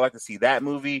together. I would like to see that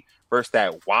movie versus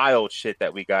that wild shit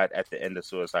that we got at the end of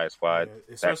Suicide Squad.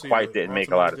 Yeah, that quite didn't make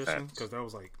a lot of sense. Because that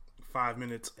was like 5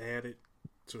 minutes added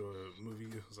to a movie.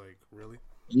 It was like, really?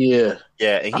 Yeah.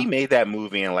 Yeah, and he made that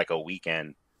movie in like a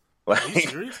weekend. Like, are you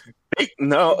serious?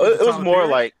 No, it was more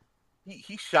like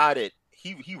he shot it.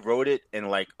 He wrote it in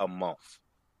like a month,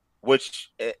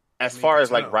 which as far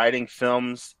as like writing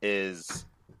films is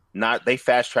not, they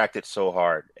fast tracked it so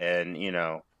hard. And,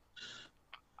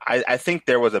 I think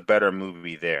there was a better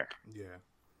movie there. Yeah.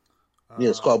 Yeah,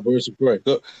 it's called Birds of Prey.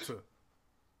 It's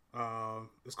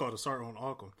called Assault on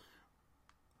Arkham.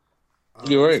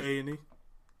 You're right.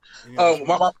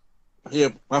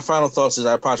 My final thoughts is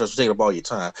I apologize for taking up all your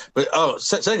time, but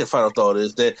second final thought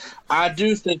is that I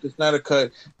do think the Snyder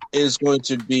Cut is going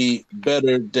to be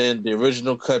better than the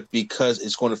original cut because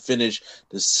it's going to finish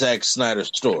the Zack Snyder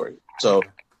story. So,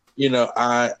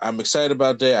 I'm excited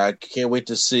about that. I can't wait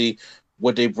to see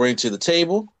what they bring to the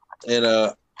table, and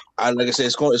like I said,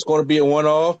 it's going to be a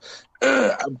one-off.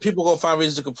 People are going to find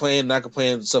reasons to complain, not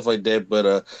complain, and stuff like that. But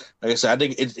like I said, I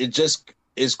think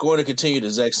it's going to continue the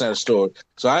Zack Snyder story.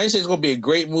 So I ain't say it's going to be a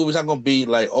great movie. It's not going to be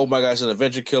like, oh my gosh, an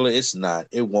adventure killer. It's not.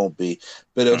 It won't be.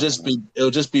 But it'll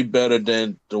just be better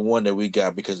than the one that we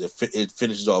got because it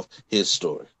finishes off his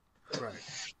story. Right.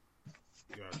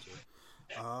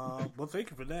 Gotcha. Well, thank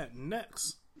you for that.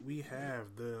 Next, we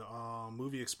have the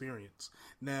movie experience.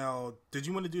 Now, did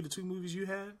you want to do the two movies you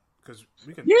had? Because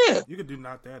you could do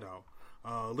Knock That Out.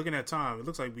 Looking at time, it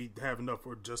looks like we have enough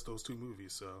for just those two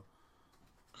movies. So.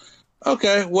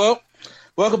 Okay, well,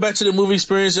 welcome back to the movie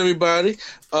experience, everybody.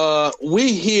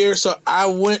 We here, so I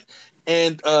went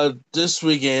and this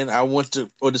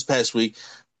past week,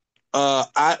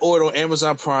 I ordered on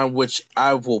Amazon Prime, which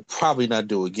I will probably not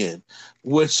do again,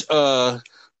 which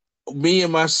me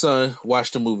and my son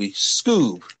watched the movie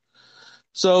Scoob.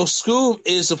 So Scoob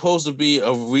is supposed to be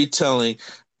a retelling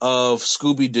of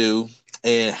Scooby-Doo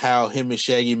and how him and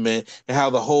Shaggy met and how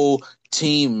the whole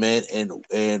team met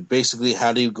and basically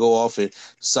how they go off and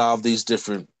solve these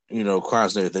different,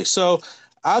 crimes and everything. So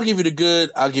I'll give you the good,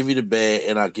 I'll give you the bad,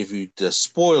 and I'll give you the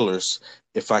spoilers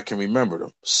if I can remember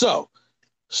them. So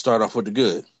start off with the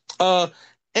good.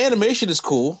 Animation is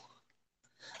cool.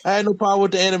 I had no problem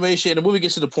with the animation. The movie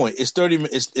gets to the point. It's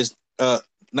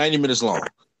 90 minutes long.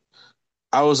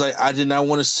 I was like, I did not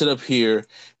want to sit up here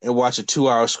and watch a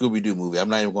 2-hour Scooby-Doo movie. I'm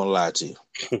not even going to lie to you.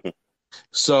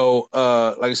 So,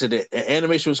 like I said, the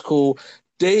animation was cool.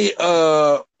 They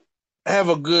have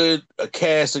a good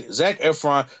cast. Zac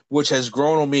Efron, which has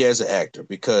grown on me as an actor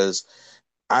because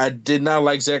I did not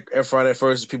like Zac Efron at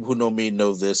first. People who know me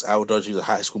know this. I thought he was a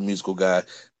High School Musical guy.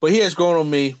 But he has grown on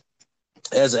me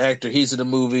as an actor. He's in the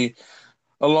movie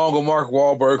along with Mark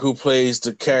Wahlberg, who plays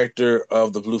the character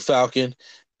of the Blue Falcon.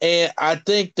 And I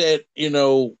think that,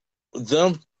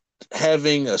 them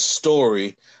having a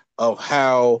story of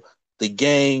how the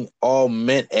gang all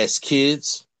met as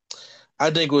kids, I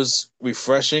think was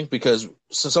refreshing because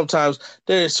sometimes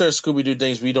there are certain Scooby-Doo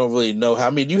things we don't really know how.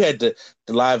 I mean, you had the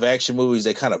live action movies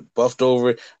that kind of buffed over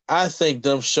it. I think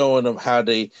them showing them how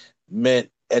they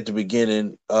met at the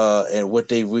beginning and what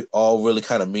they all really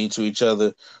kind of mean to each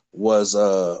other was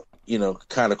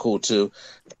kind of cool too.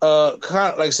 Kind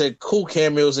of, like I said, cool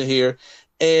cameos in here,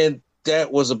 and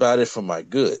that was about it for my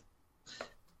good.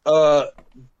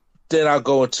 Then I'll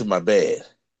go into my bad.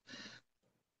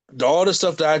 All the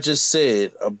stuff that I just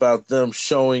said about them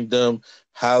showing them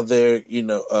how their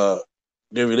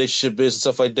relationship is and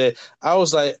stuff like that, I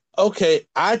was like, okay,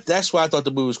 that's why I thought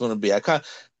the movie was going to be.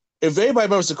 If anybody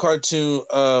remembers the cartoon,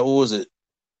 what was it?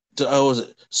 Was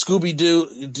it Scooby-Doo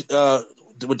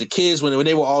with the kids when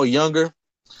they were all younger?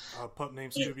 A pup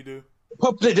named Scooby-Doo.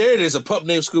 There it is, a pup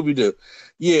named Scooby-Doo.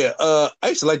 Yeah, I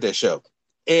used to like that show,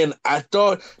 and I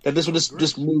thought that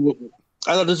this movie.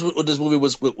 I thought this what this movie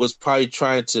was probably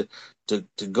trying to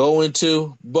go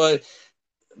into, but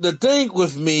the thing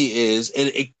with me is,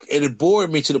 and it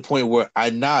bored me to the point where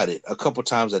I nodded a couple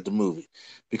times at the movie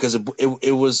because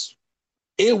it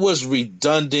was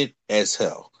redundant as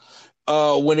hell.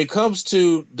 When it comes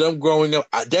to them growing up,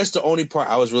 that's the only part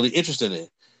I was really interested in.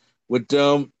 With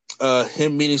them,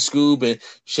 him meeting Scoob and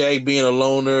Shag being a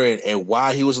loner and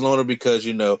why he was a loner because,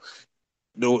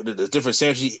 the different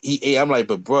sandwiches he ate. I'm like,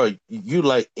 but bro, you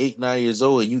like 8-9 years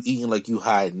old and you eating like you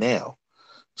high now.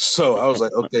 So I was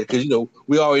like, okay, because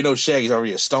we already know Shaggy's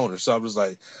already a stoner. So I was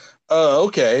like,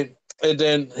 okay. And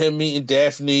then him meeting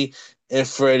Daphne and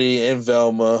Freddie and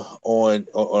Velma on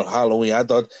Halloween. I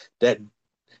thought that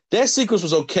sequence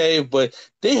was okay, but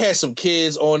they had some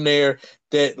kids on there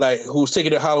that who was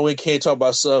taking their Halloween candy, talk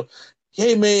about stuff.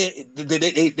 Hey man,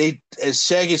 they as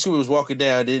Shaggy and Scooby was walking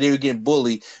down, they were getting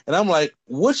bullied, and I'm like,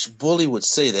 which bully would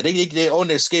say that? They on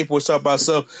their skateboards talking about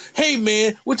stuff. Hey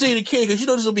man, we're taking the candy because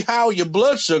this will be high on your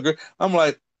blood sugar. I'm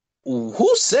like,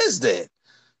 who says that?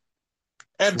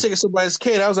 After taking somebody's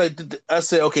candy, I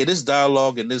said, okay, this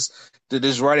dialogue and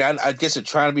this writing, I guess it's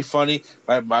trying to be funny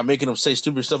by making them say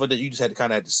stupid stuff like that. You just had to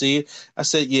kind of have to see it. I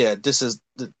said, yeah,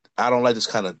 I don't like this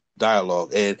kind of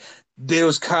dialogue, and it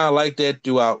was kind of like that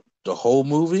throughout the whole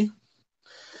movie.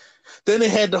 Then they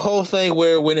had the whole thing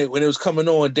where when it was coming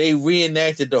on, they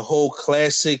reenacted the whole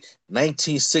classic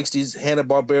 1960s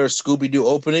Hanna-Barbera Scooby-Doo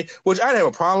opening, which I didn't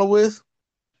have a problem with.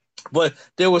 But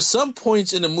there were some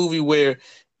points in the movie where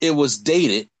it was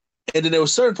dated, And then there were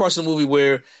certain parts of the movie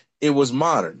where it was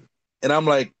modern. And I'm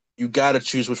like, you got to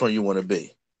choose which one you want to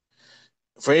be.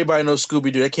 For anybody who knows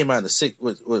Scooby-Doo, that came out in the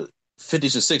 50s or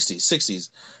 60s.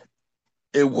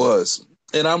 It was.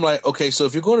 And I'm like, okay, so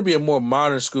if you're going to be a more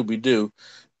modern Scooby-Doo,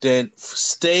 then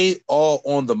stay all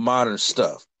on the modern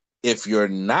stuff. If you're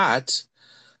not,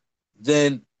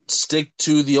 then stick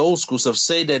to the old school stuff.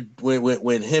 Say that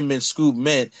when him and Scoob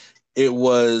met, it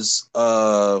was,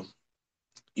 I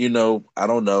don't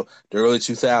know, the early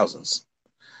 2000s.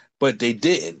 But they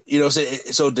didn't,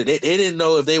 so they didn't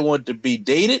know if they wanted to be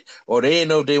dated or they didn't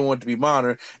know if they wanted to be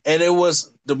modern. And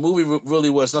the movie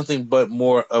really was nothing but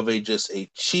more of just a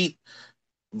cheap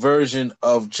version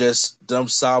of just them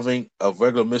solving a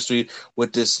regular mystery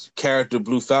with this character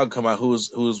Blue Falcon come out, who's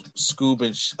Scoob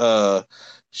and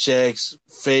Shag's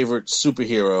favorite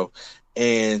superhero,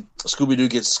 and Scooby-Doo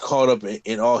gets caught up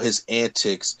in all his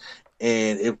antics.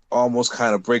 And it almost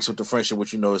kind of breaks with the friendship,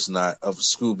 which it's not, of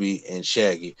Scooby and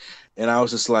Shaggy. And I was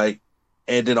just like,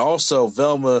 and then also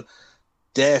Velma,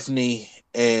 Daphne,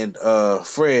 and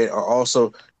Fred are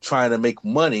also trying to make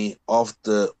money off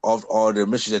all the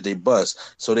mysteries that they bust.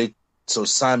 So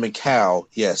Simon Cowell,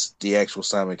 yes, the actual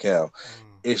Simon Cowell,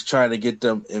 is trying to get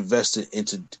them invested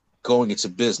into going into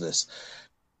business.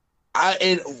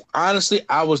 And honestly,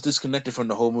 I was disconnected from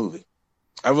the whole movie.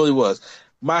 I really was.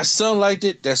 My son liked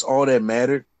it. That's all that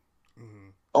mattered. Mm-hmm.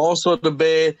 Also, the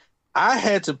bad, I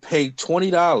had to pay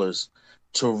 $20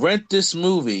 to rent this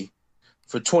movie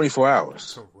for 24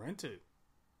 hours. To rent it?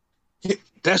 Yeah,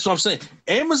 that's what I'm saying.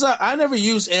 Amazon, I never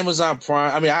used Amazon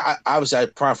Prime. I mean, I obviously I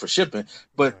had Prime for shipping,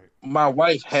 but my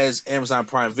wife has Amazon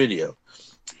Prime Video.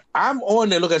 I'm on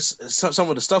there, look at some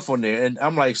of the stuff on there, and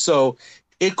I'm like, so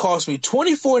it cost me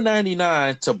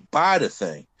 $24.99 to buy the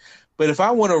thing. But if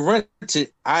I want to rent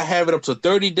it, I have it up to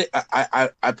 30 days. I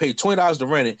pay $20 to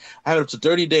rent it. I have it up to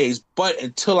 30 days. But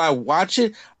until I watch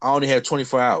it, I only have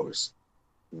 24 hours.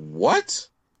 What?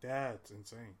 That's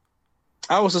insane.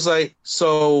 I was just like,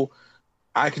 so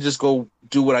I could just go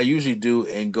do what I usually do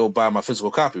and go buy my physical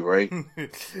copy, right?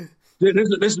 This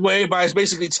is what everybody's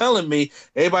basically telling me.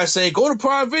 Everybody's saying, go to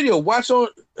Prime Video, watch on.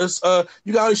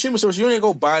 You got all these streaming services. You ain't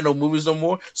go buy no movies no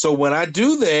more. So when I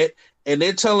do that, and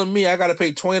they're telling me I got to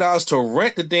pay $20 to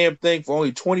rent the damn thing for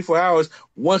only 24 hours.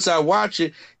 Once I watch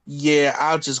it, yeah,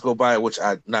 I'll just go buy it, which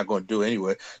I'm not going to do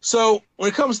anyway. So when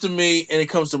it comes to me and it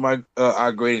comes to my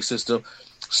our grading system,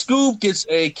 Scoob gets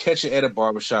a Catch It at a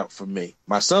Barbershop for me.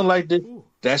 My son liked it. Ooh.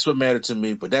 That's what mattered to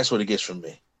me, but that's what it gets from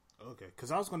me. Okay,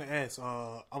 because I was going to ask.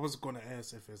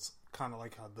 If it's kind of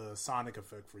like how the Sonic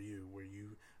effect for you, where you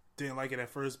didn't like it at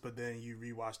first, but then you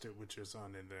rewatched it with your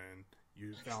son, and then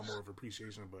you found more of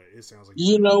appreciation. But it sounds like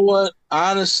you know what?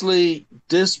 Honestly,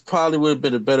 this probably would have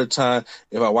been a better time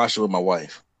if I watched it with my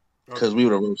wife, because we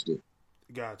would have roasted.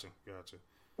 Gotcha.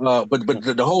 But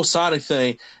the whole Sonic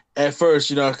thing at first,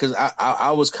 because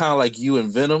I was kind of like you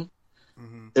and Venom.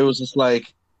 Mm-hmm. It was just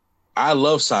like I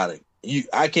love Sonic.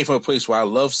 I came from a place where I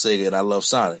love Sega and I love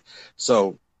Sonic,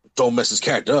 so don't mess this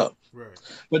character up. Right.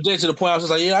 But then to the point I was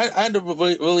just like, I ended up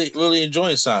really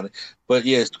enjoying Sonic. But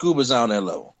yeah, Scoob is on that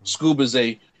level. Mm-hmm. Scoob is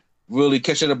a really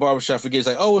Catch It at a Barbershop for kids.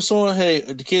 Like, oh, it's on. Hey,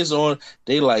 the kids are on.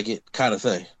 They like it, kind of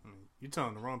thing. You're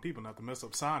telling the wrong people not to mess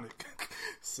up Sonic.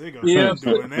 Sega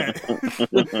doing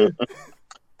that.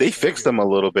 They fixed him a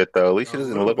little bit though. At least he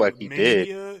doesn't look like he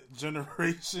did.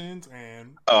 Generations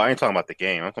and I ain't talking about the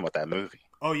game. I'm talking about that movie.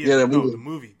 Oh yeah, the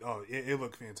movie. Oh, it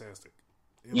looked fantastic.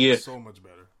 It looked so much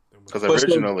better. Because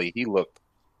originally he looked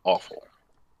awful.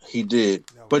 He did,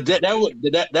 but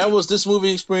that was this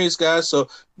movie experience, guys. So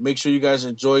make sure you guys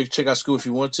enjoy. Check out Scoob if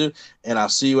you want to, and I'll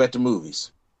see you at the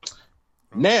movies.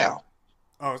 Now.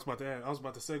 Oh, I was about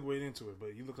to segue into it,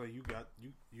 but you look like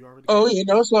you already. Oh yeah,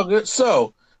 no, it's all good.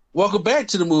 So, welcome back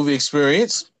to the movie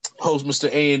experience. Host Mr.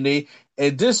 A&E,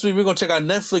 and this week we're gonna check out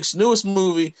Netflix's newest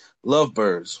movie,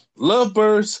 Lovebirds.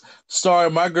 Lovebirds,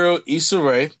 starring my girl Issa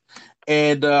Rae,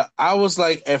 and I was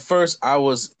like, at first,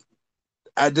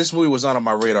 this movie was not on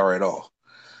my radar at all,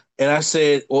 and I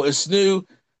said, well, it's new.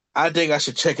 I think I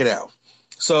should check it out.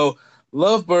 So,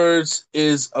 Lovebirds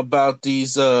is about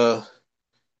these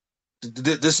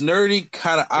this nerdy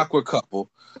kind of awkward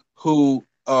couple who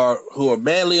are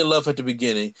madly in love at the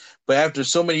beginning, but after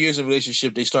so many years of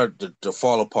relationship, they start to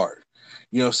fall apart.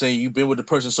 You know what I'm saying? You've been with the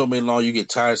person so many long, you get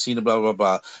tired of seeing them, blah, blah,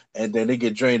 blah, and then they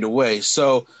get drained away.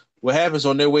 So what happens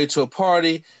on their way to a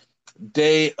party,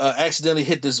 they accidentally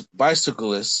hit this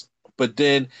bicyclist, but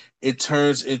then it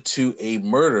turns into a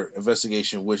murder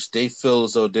investigation, which they feel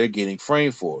as though they're getting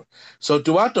framed for. So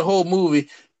throughout the whole movie,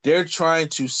 they're trying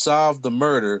to solve the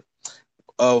murder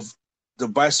of the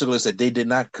bicyclist that they did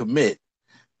not commit.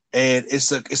 and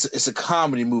it's a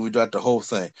comedy movie throughout the whole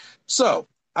thing. So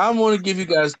I'm going to give you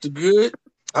guys the good,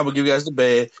 I'm going to give you guys the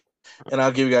bad, and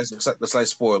I'll give you guys the slight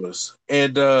spoilers.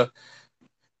 And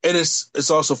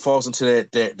it's also falls into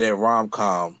that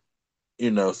rom-com,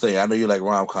 thing. I know you like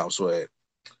rom-com, Swag.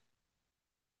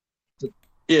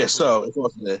 Yeah, so it's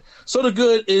also that. So the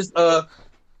good is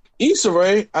Issa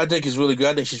Rae, I think is really good.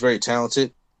 I think she's very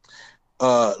talented.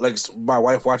 Like my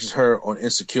wife watches her on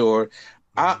Insecure.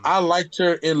 I liked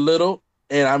her in Little,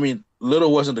 and I mean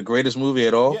Little wasn't the greatest movie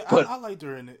at all. Yeah, but I liked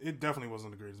her in it. It definitely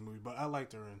wasn't the greatest movie, but I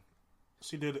liked her in.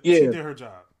 She did her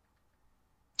job.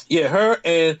 Yeah, her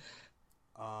and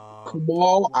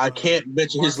Kamal. I can't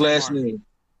mention his last name.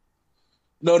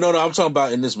 No. I'm talking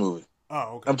about in this movie.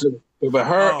 Oh, okay. I'm talking about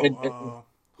her and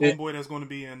homeboy that's going to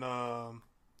be in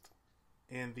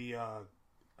the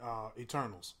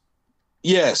Eternals.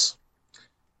 Yes,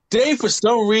 they for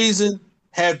some reason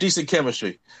have decent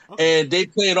chemistry, and they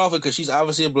play it off because she's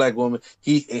obviously a black woman.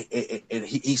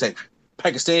 He's like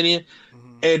Pakistani,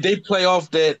 and they play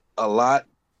off that a lot.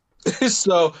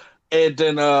 So, and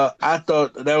then I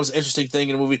thought that was an interesting thing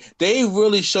in the movie. They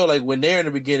really show, like, when they're in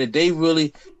the beginning, they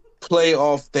really play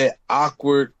off that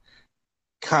awkward,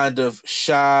 kind of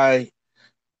shy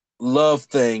love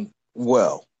thing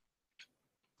well.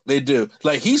 They do.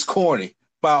 Like, he's corny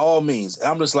by all means.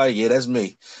 I'm just like, yeah, that's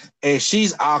me. And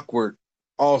she's awkward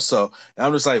also. And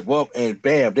I'm just like, well, and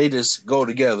bam, they just go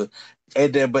together.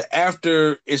 And then, but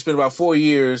after it's been about 4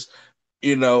 years,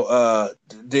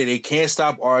 they can't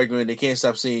stop arguing. They can't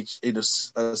stop seeing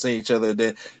each other.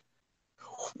 Then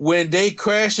when they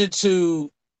crash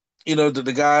into,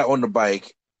 the guy on the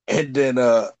bike, and then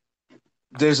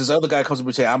there's this other guy comes up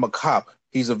and says, "I'm a cop.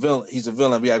 He's a villain.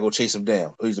 We gotta go chase him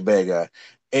down. He's a bad guy."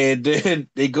 And then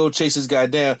they go chase this guy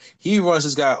down. He runs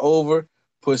this guy over,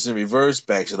 puts it in reverse,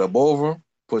 backs it up over him,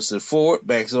 puts it forward,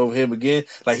 backs it over him again.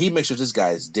 Like, he makes sure this guy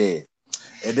is dead.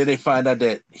 And then they find out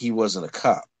that he wasn't a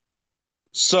cop.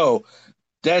 So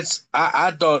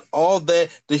I thought all that,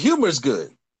 the humor is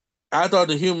good. I thought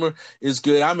the humor is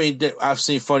good. I mean, I've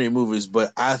seen funny movies,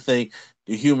 but I think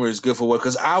the humor is good for what,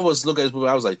 because I was looking at this movie,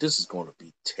 I was like, this is going to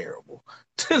be terrible.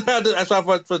 That's why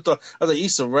I first thought. I was like,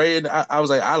 Issa Rae, and I was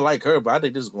like, I like her, but I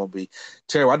think this is going to be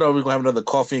terrible. I thought we were going to have another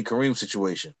Coffee and Kareem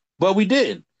situation, but we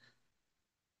didn't.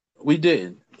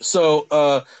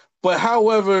 So, but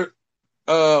however,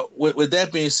 with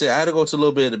that being said, I had to go to a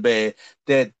little bit of the bad,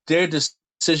 that their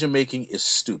decision making is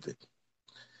stupid.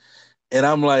 And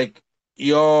I'm like,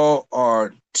 y'all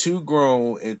are too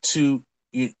grown and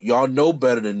y'all know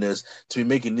better than this to be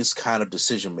making this kind of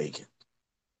decision making.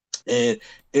 And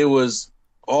it was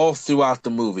all throughout the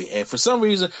movie. And for some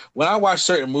reason, when I watch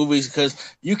certain movies, because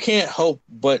you can't help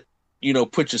but,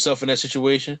 put yourself in that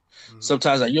situation. Mm-hmm.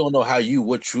 Sometimes you don't know how you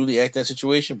would truly act in that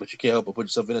situation, but you can't help but put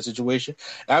yourself in that situation.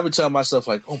 And I would tell myself,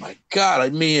 like, oh my God,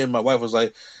 like, me and my wife was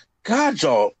like, God,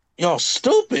 y'all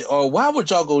stupid, or why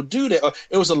would y'all go do that? Or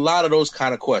it was a lot of those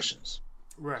kind of questions.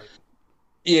 Right.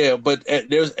 Yeah, but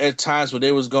there's at times when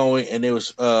they was going and they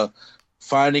was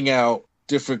finding out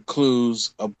different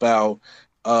clues about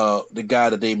the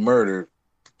guy that they murdered,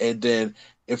 and then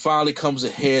it finally comes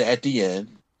ahead at the end.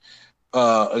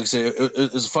 Like I said,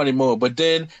 it was a funny moment, but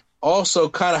then also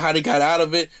kind of how they got out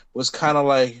of it was kind of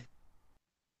like,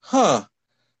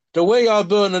 the way y'all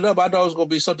building it up, I thought it was going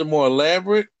to be something more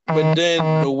elaborate, but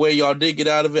then the way y'all did get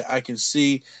out of it, I can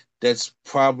see that's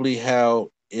probably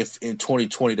how, if in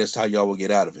 2020, that's how y'all will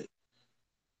get out of it.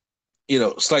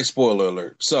 Slight spoiler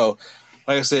alert. So,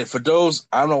 like I said, for those,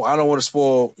 I don't want to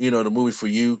spoil, the movie for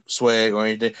you, Swag, or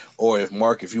anything, or if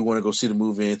Mark, if you want to go see the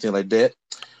movie, anything like that.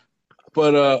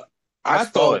 But I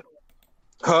thought it.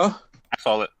 Huh? I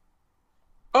saw it.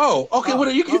 Oh, okay. What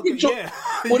are you? Yeah.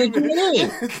 What are you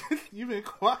doing? You've been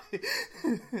quiet.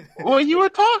 Well, you were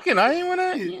talking. I didn't want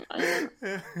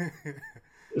to.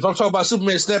 If I'm talking about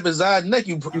Superman snapping his eye neck,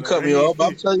 you cut me off.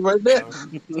 I'm telling you right now.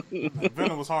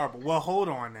 Venom was horrible. Well, hold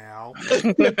on now.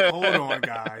 Hold on,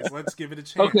 guys. Let's give it a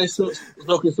chance. Okay,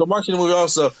 so marching the movie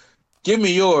also. Give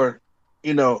me your,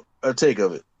 a take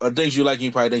of it. Things you like and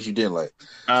you probably things you didn't like.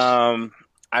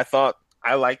 I thought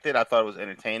I liked it. I thought it was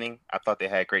entertaining. I thought they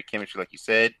had great chemistry, like you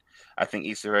said. I think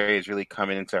Issa Rae is really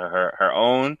coming into her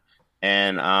own,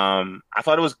 and I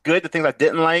thought it was good. The things I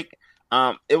didn't like,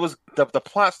 it was the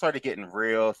plot started getting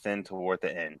real thin toward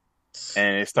the end,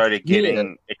 and it started getting.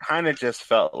 Yeah. It kind of just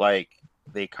felt like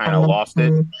they kind of lost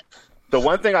it. The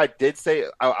one thing I did say,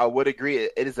 I would agree,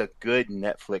 it is a good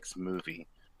Netflix movie.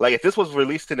 Like, if this was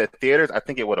released in the theaters, I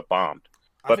think it would have bombed.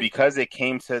 But because it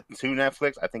came to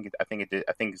Netflix, I think it did.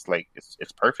 I think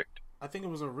it's perfect. I think it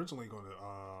was originally going to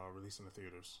release in the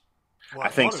theaters. Well, I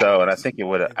think so, and I think it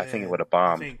would have. I think it would have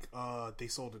bombed. I think they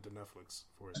sold it to Netflix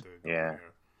for it to go there,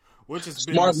 which has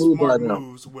been smart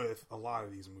moves with a lot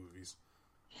of these movies.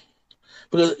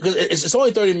 Because it's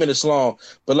only 30 minutes long,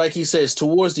 but like he says,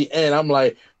 towards the end, I'm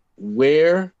like,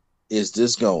 where is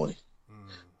this going?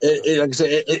 Like I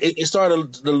said, it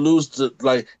started to lose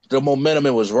the momentum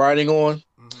it was riding on,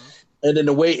 and then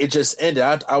the way it just ended,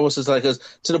 I was just like, 'cause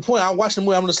to the point I watched the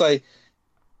movie, I'm just like,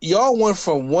 y'all went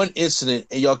from one incident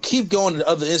and y'all keep going to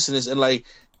other incidents, and like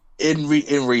in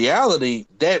reality,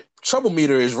 that trouble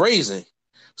meter is raising.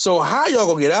 So how y'all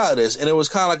gonna get out of this? And it was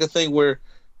kind of like a thing where,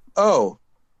 oh,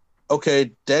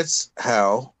 okay, that's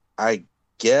how I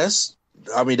guess.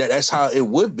 I mean, that's how it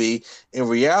would be in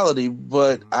reality,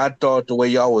 but I thought the way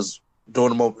y'all was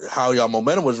doing how y'all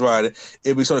momentum was riding,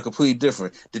 it'd be sort of completely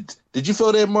different. Did you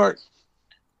feel that, Mark?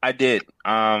 I did.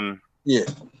 Yeah.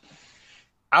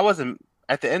 I wasn't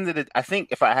at the end of it. I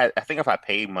think if I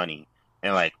paid money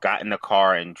and like got in the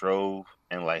car and drove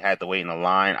and like had to wait in a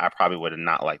line, I probably would have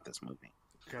not liked this movie.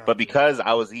 God, but because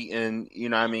I was eating,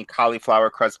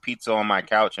 cauliflower crust pizza on my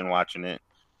couch and watching it,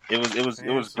 it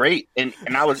was great, and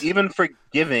I was even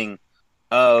forgiving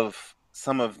of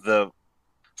some of the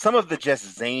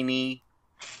just zany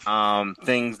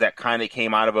things that kind of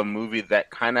came out of a movie that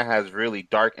kind of has really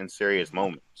dark and serious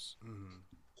moments.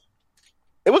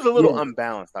 It was a little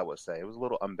unbalanced, I would say. It was a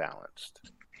little unbalanced.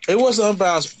 It was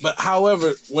unbalanced, but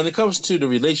however, when it comes to the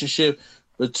relationship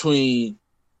between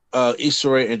Issa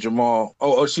Rae and Jamal,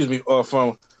 I'm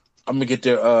gonna get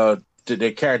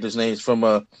their characters' names from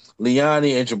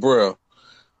Liani and Jabril.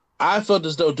 I felt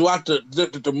as though throughout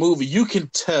the movie, you can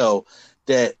tell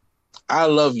that I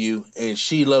love you and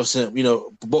she loves him.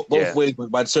 Both ways,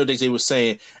 but by certain things they were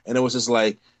saying, and it was just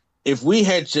like, if we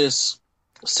had just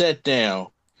sat down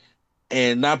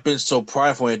and not been so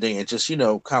prideful or anything, and just kind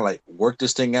of like work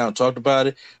this thing out and talked about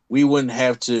it, we wouldn't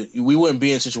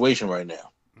be in a situation right now.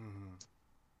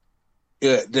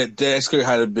 Yeah, that's clear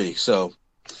how to be. So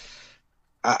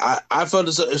I felt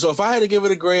this. So if I had to give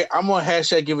it a grade, I'm gonna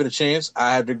 # give it a chance.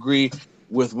 I have to agree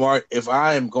with Mark. If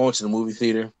I am going to the movie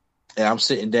theater and I'm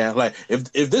sitting down, like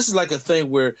if this is like a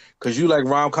thing where, because you like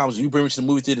rom-coms, you bring me to the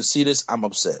movie theater to see this, I'm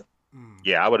upset.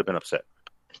 Yeah, I would have been upset.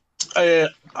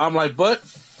 I'm like, but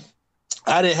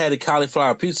I didn't have the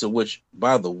cauliflower pizza, which,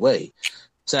 by the way,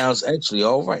 sounds actually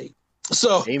all right.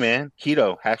 So, hey man,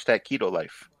 keto # keto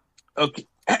life. Okay.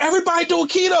 Everybody doing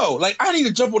keto. Like, I need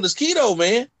to jump on this keto,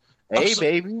 man. Hey,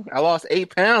 baby, I lost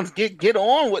 8 pounds. Get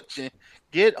on with you.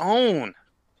 Get on.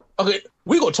 Okay,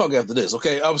 we gonna talk after this.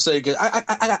 Okay, I'm saying I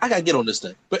gotta get on this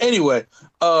thing. But anyway,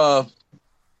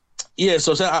 yeah.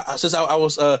 So since I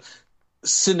was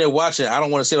sitting there watching, I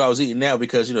don't want to say what I was eating now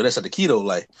because that's at the keto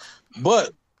life.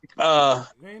 But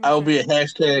I'll be a #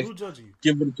 Who judging you?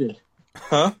 Give it a chance.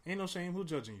 Huh? Ain't no shame. Who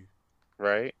judging you?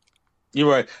 Right. You're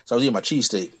right. So I was eating my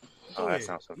cheesesteak. Oh, that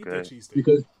sounds so good.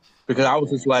 Because I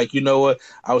was just like, you know what?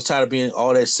 I was tired of being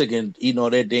all that sick and eating all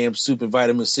that damn soup and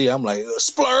vitamin C. I'm like,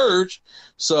 splurge.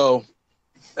 So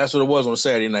that's what it was on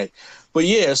Saturday night. But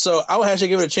yeah, so I would have to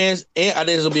give it a chance. And I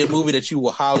think this will be a movie that you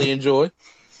will highly enjoy.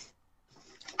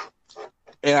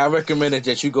 And I recommend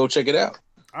that you go check it out.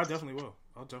 I definitely will.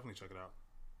 I'll definitely check it out.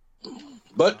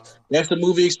 But that's the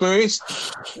movie experience.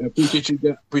 I appreciate you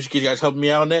guys helping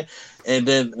me out on that. And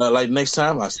then, like next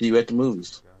time, I'll see you at the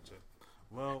movies. Gotcha.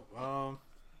 Well,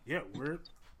 yeah,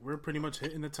 we're pretty much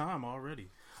hitting the time already.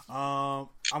 I'm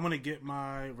gonna get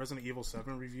my Resident Evil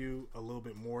 7 review a little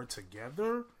bit more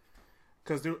together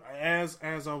because as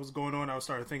I was going on, I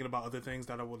started thinking about other things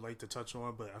that I would like to touch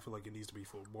on, but I feel like it needs to be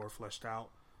more fleshed out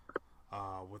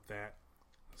with that.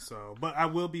 So, but I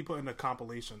will be putting a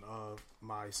compilation of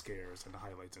my scares and the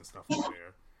highlights and stuff up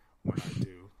there when I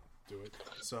do it.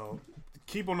 So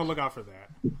keep on the lookout for that.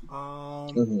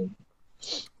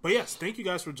 But yes, thank you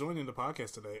guys for joining the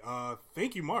podcast today.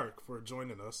 Thank you, Mark, for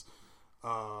joining us.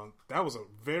 That was a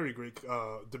very great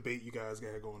debate you guys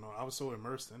got going on. I was so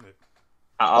immersed in it.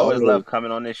 I always love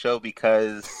coming on this show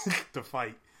because the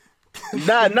fight.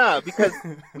 Nah, because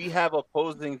we have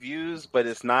opposing views, but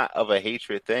it's not of a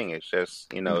hatred thing. It's just,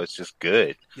 it's just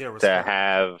good to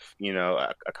have,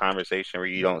 a conversation where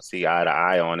you don't see eye to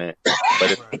eye on it,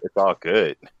 but it's all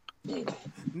good.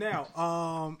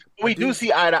 Now, we do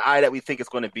see eye to eye that we think it's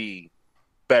going to be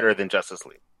better than Justice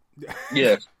League.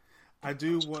 Yes. I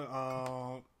do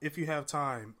want, if you have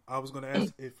time, I was going to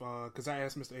ask because I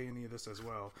asked Mr. A&E this as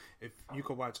well, if you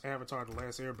could watch Avatar: The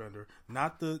Last Airbender,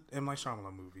 not the M. Night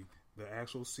Shyamalan movie, the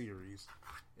actual series.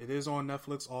 It is on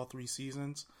Netflix, all 3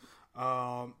 seasons.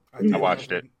 I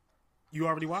watched it. You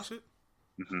already watched it?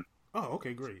 Mm-hmm. Oh,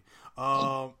 okay, great.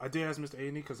 I did ask Mr.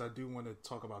 A&E because I do want to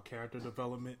talk about character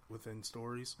development within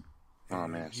stories. Oh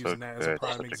man, using that as a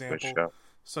prime example.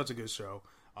 Such a good show.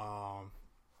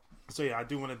 So yeah, I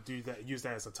do want to use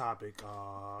that as a topic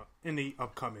in the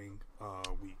upcoming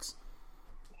weeks.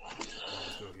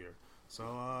 Still here.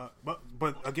 So,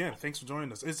 but again, thanks for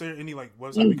joining us. Is there any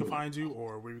website we can find you,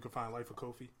 or where we can find Life of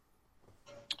Kofi?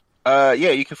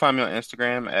 Yeah, you can find me on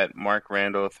Instagram at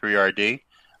MarkRandall3RD.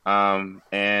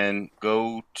 And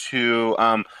go to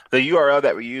the URL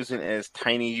that we're using is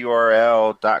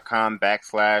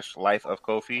tinyurl.com/Life of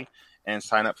Kofi, and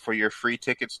sign up for your free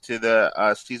tickets to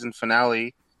the season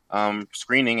finale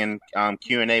screening and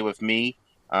Q&A with me,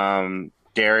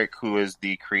 Derek, who is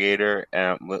the creator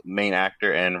and main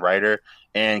actor and writer,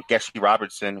 and Geshe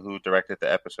Robertson, who directed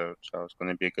the episode. So it's going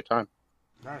to be a good time.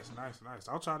 Nice.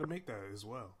 I'll try to make that as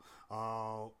well.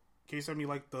 Can you send me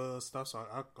the stuff? So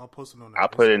I'll post it on. I'll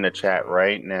put it in the chat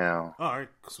right now. All right,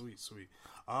 sweet.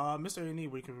 Mr. A&E,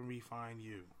 where can we find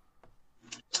you?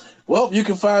 Well, you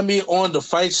can find me on the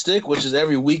Fight Stick, which is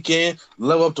every weekend.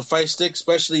 Level up the Fight Stick,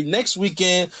 especially next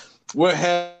weekend. We're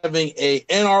having a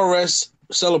NRS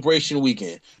celebration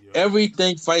weekend. Yep.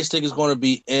 Everything Fight Stick is going to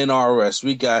be NRS.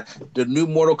 We got the new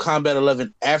Mortal Kombat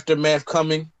 11 Aftermath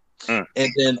coming. And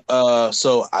then,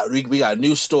 we got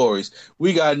new stories.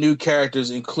 We got new characters,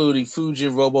 including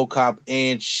Fujin, RoboCop,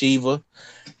 and Shiva.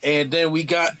 And then we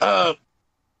got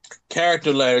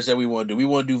character ladders that we want to do. We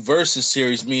want to do Versus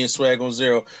series. Me and Swag on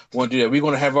Zero want to do that. We're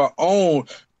going to have our own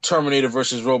Terminator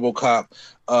versus RoboCop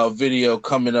video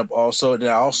coming up also. And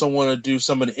I also want to do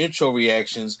some of the intro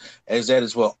reactions as that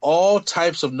as well. All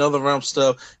types of NetherRealm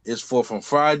stuff is from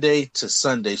Friday to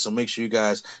Sunday. So make sure you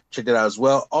guys check that out as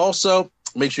well. Also,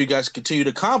 make sure you guys continue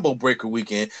the Combo Breaker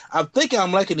weekend. I'm thinking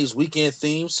I'm liking these weekend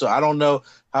themes, so I don't know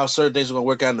how certain things are going to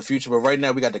work out in the future. But right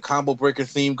now, we got the Combo Breaker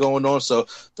theme going on. So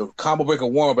the Combo Breaker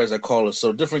warm-up, as I call it.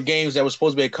 So different games that were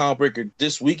supposed to be a Combo Breaker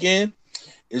this weekend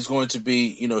is going to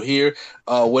be, here.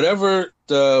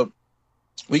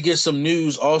 We get some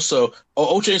news also.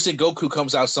 Ultra Instinct Goku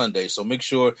comes out Sunday, so make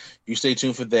sure you stay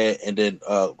tuned for that. And then,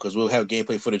 because we'll have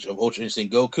gameplay footage of Ultra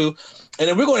Instinct Goku. And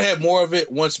then we're going to have more of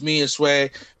it once me and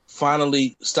Swag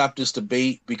finally stop this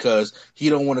debate, because he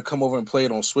don't want to come over and play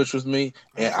it on Switch with me,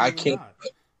 and I can't.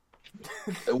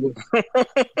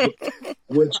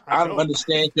 Which I don't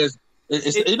understand, because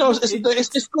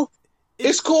it's cool.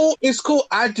 It's cool.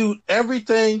 I do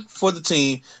everything for the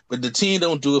team, but the team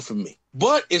don't do it for me.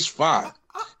 But it's fine.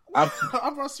 I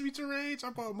brought Streets of Rage.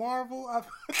 I brought Marvel.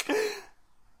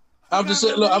 I'm just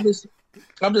saying. Look, I'm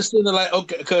just sitting there like,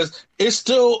 okay, because it's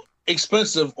still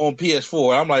expensive on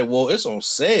PS4. I'm like, well, it's on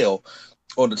sale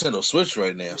on Nintendo Switch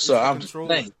right now. So I'm just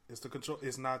saying, it's the control.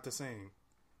 It's not the same.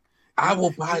 I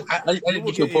will buy. I didn't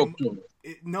get your Pro Controller.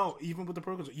 No, even with the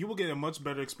Pro Controller, you will get a much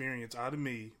better experience out of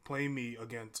me playing me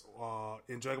against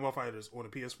in Dragon Ball FighterZ on the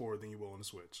PS4 than you will on the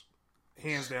Switch.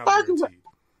 Hands down, guaranteed.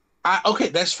 Okay,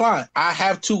 that's fine. I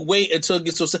have to wait until it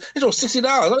gets to $60.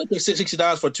 I only pay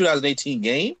 $60 for a 2018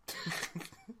 game.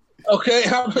 Okay,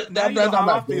 how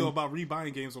I feel about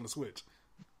rebuying games on the Switch.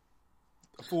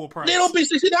 Full price. They don't be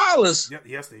 $60.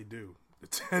 Yes, they do.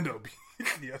 Nintendo.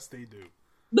 Yes, they do.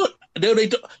 No, they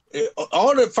do.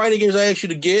 All the fighting games I asked you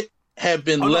to get have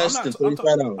been less than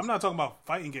 $35. I'm not talking about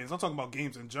fighting games. I'm talking about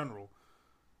games in general.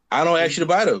 I don't ask you to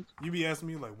buy those. You be asking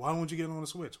me why won't you get it on the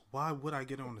Switch? Why would I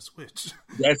get it on the Switch?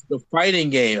 That's the fighting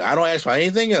game. I don't ask for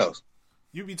anything else.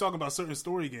 You be talking about certain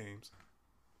story games.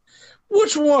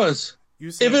 Which ones?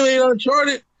 If it ain't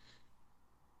Uncharted,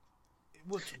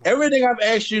 everything I've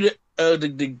asked you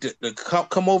to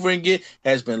come over and get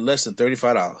has been less than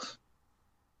 $35.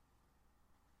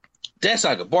 That's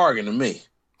like a bargain to me.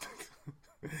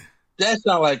 That's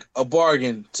not like a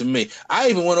bargain to me. I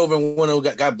even went over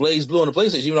and got Blaze Blue on the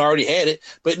PlayStation, even though I already had it.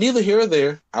 But neither here or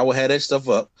there, I will have that stuff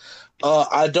up.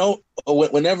 I don't.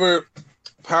 Whenever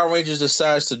Power Rangers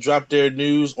decides to drop their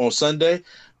news on Sunday,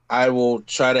 I will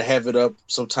try to have it up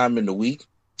sometime in the week.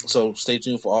 So stay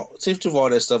tuned for all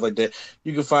that stuff like that.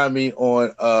 You can find me on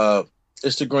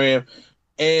Instagram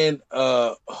and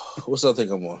what's the other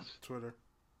thing I'm on? Twitter.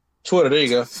 There you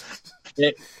go.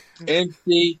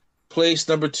 NC Place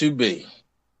number 2B.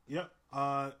 Yep.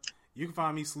 You can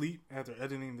find me sleep after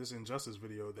editing this Injustice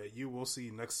video that you will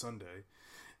see next Sunday.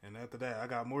 And after that, I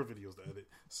got more videos to edit.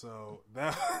 So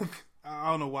that I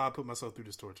don't know why I put myself through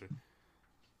this torture.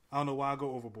 I don't know why I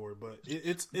go overboard, but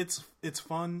it's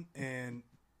fun and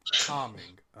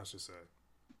calming, I should say.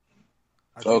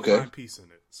 I do find peace in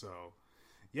it. So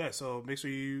yeah, so make sure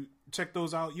you check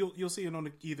those out. You'll see it on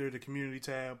either the community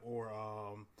tab or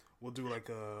we'll do like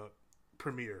a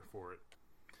premiere for it.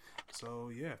 So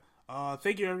yeah,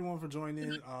 thank you everyone for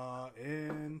joining.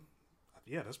 And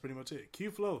yeah, that's pretty much it.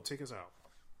 Q Flow, take us out.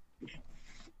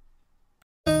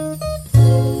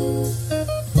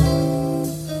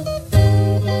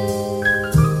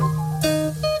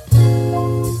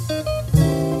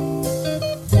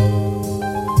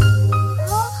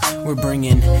 We're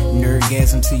bringing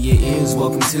nerdgasm to your ears.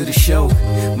 Welcome to the show.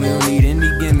 We don't need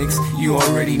any gimmicks, you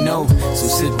already know. So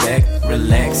sit back,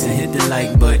 relax, and hit the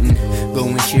like button. Go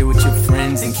and share with your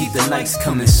friends and keep the likes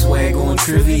coming. Swag on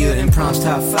trivia and prompts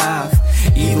top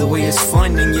 5. Either way, it's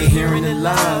fun and you're hearing it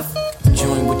live.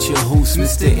 Join with your host,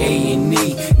 Mr.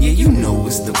 A&E. Yeah, you know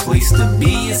it's the place to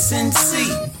be. It's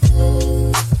NC.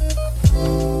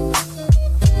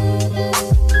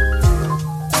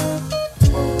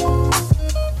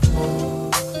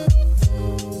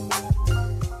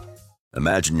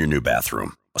 Imagine your new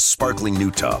bathroom. A sparkling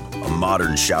new tub, a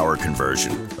modern shower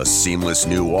conversion, a seamless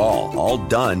new wall, all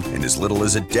done in as little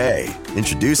as a day.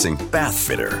 Introducing Bath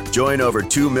Fitter. Join over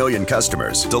 2 million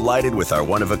customers delighted with our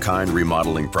one-of-a-kind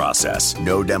remodeling process.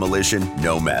 No demolition,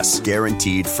 no mess.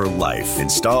 Guaranteed for life.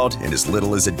 Installed in as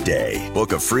little as a day.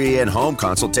 Book a free in-home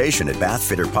consultation at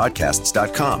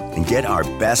bathfitterpodcasts.com and get our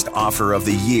best offer of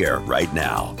the year right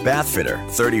now. Bath Fitter,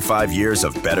 35 years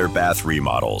of better bath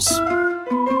remodels.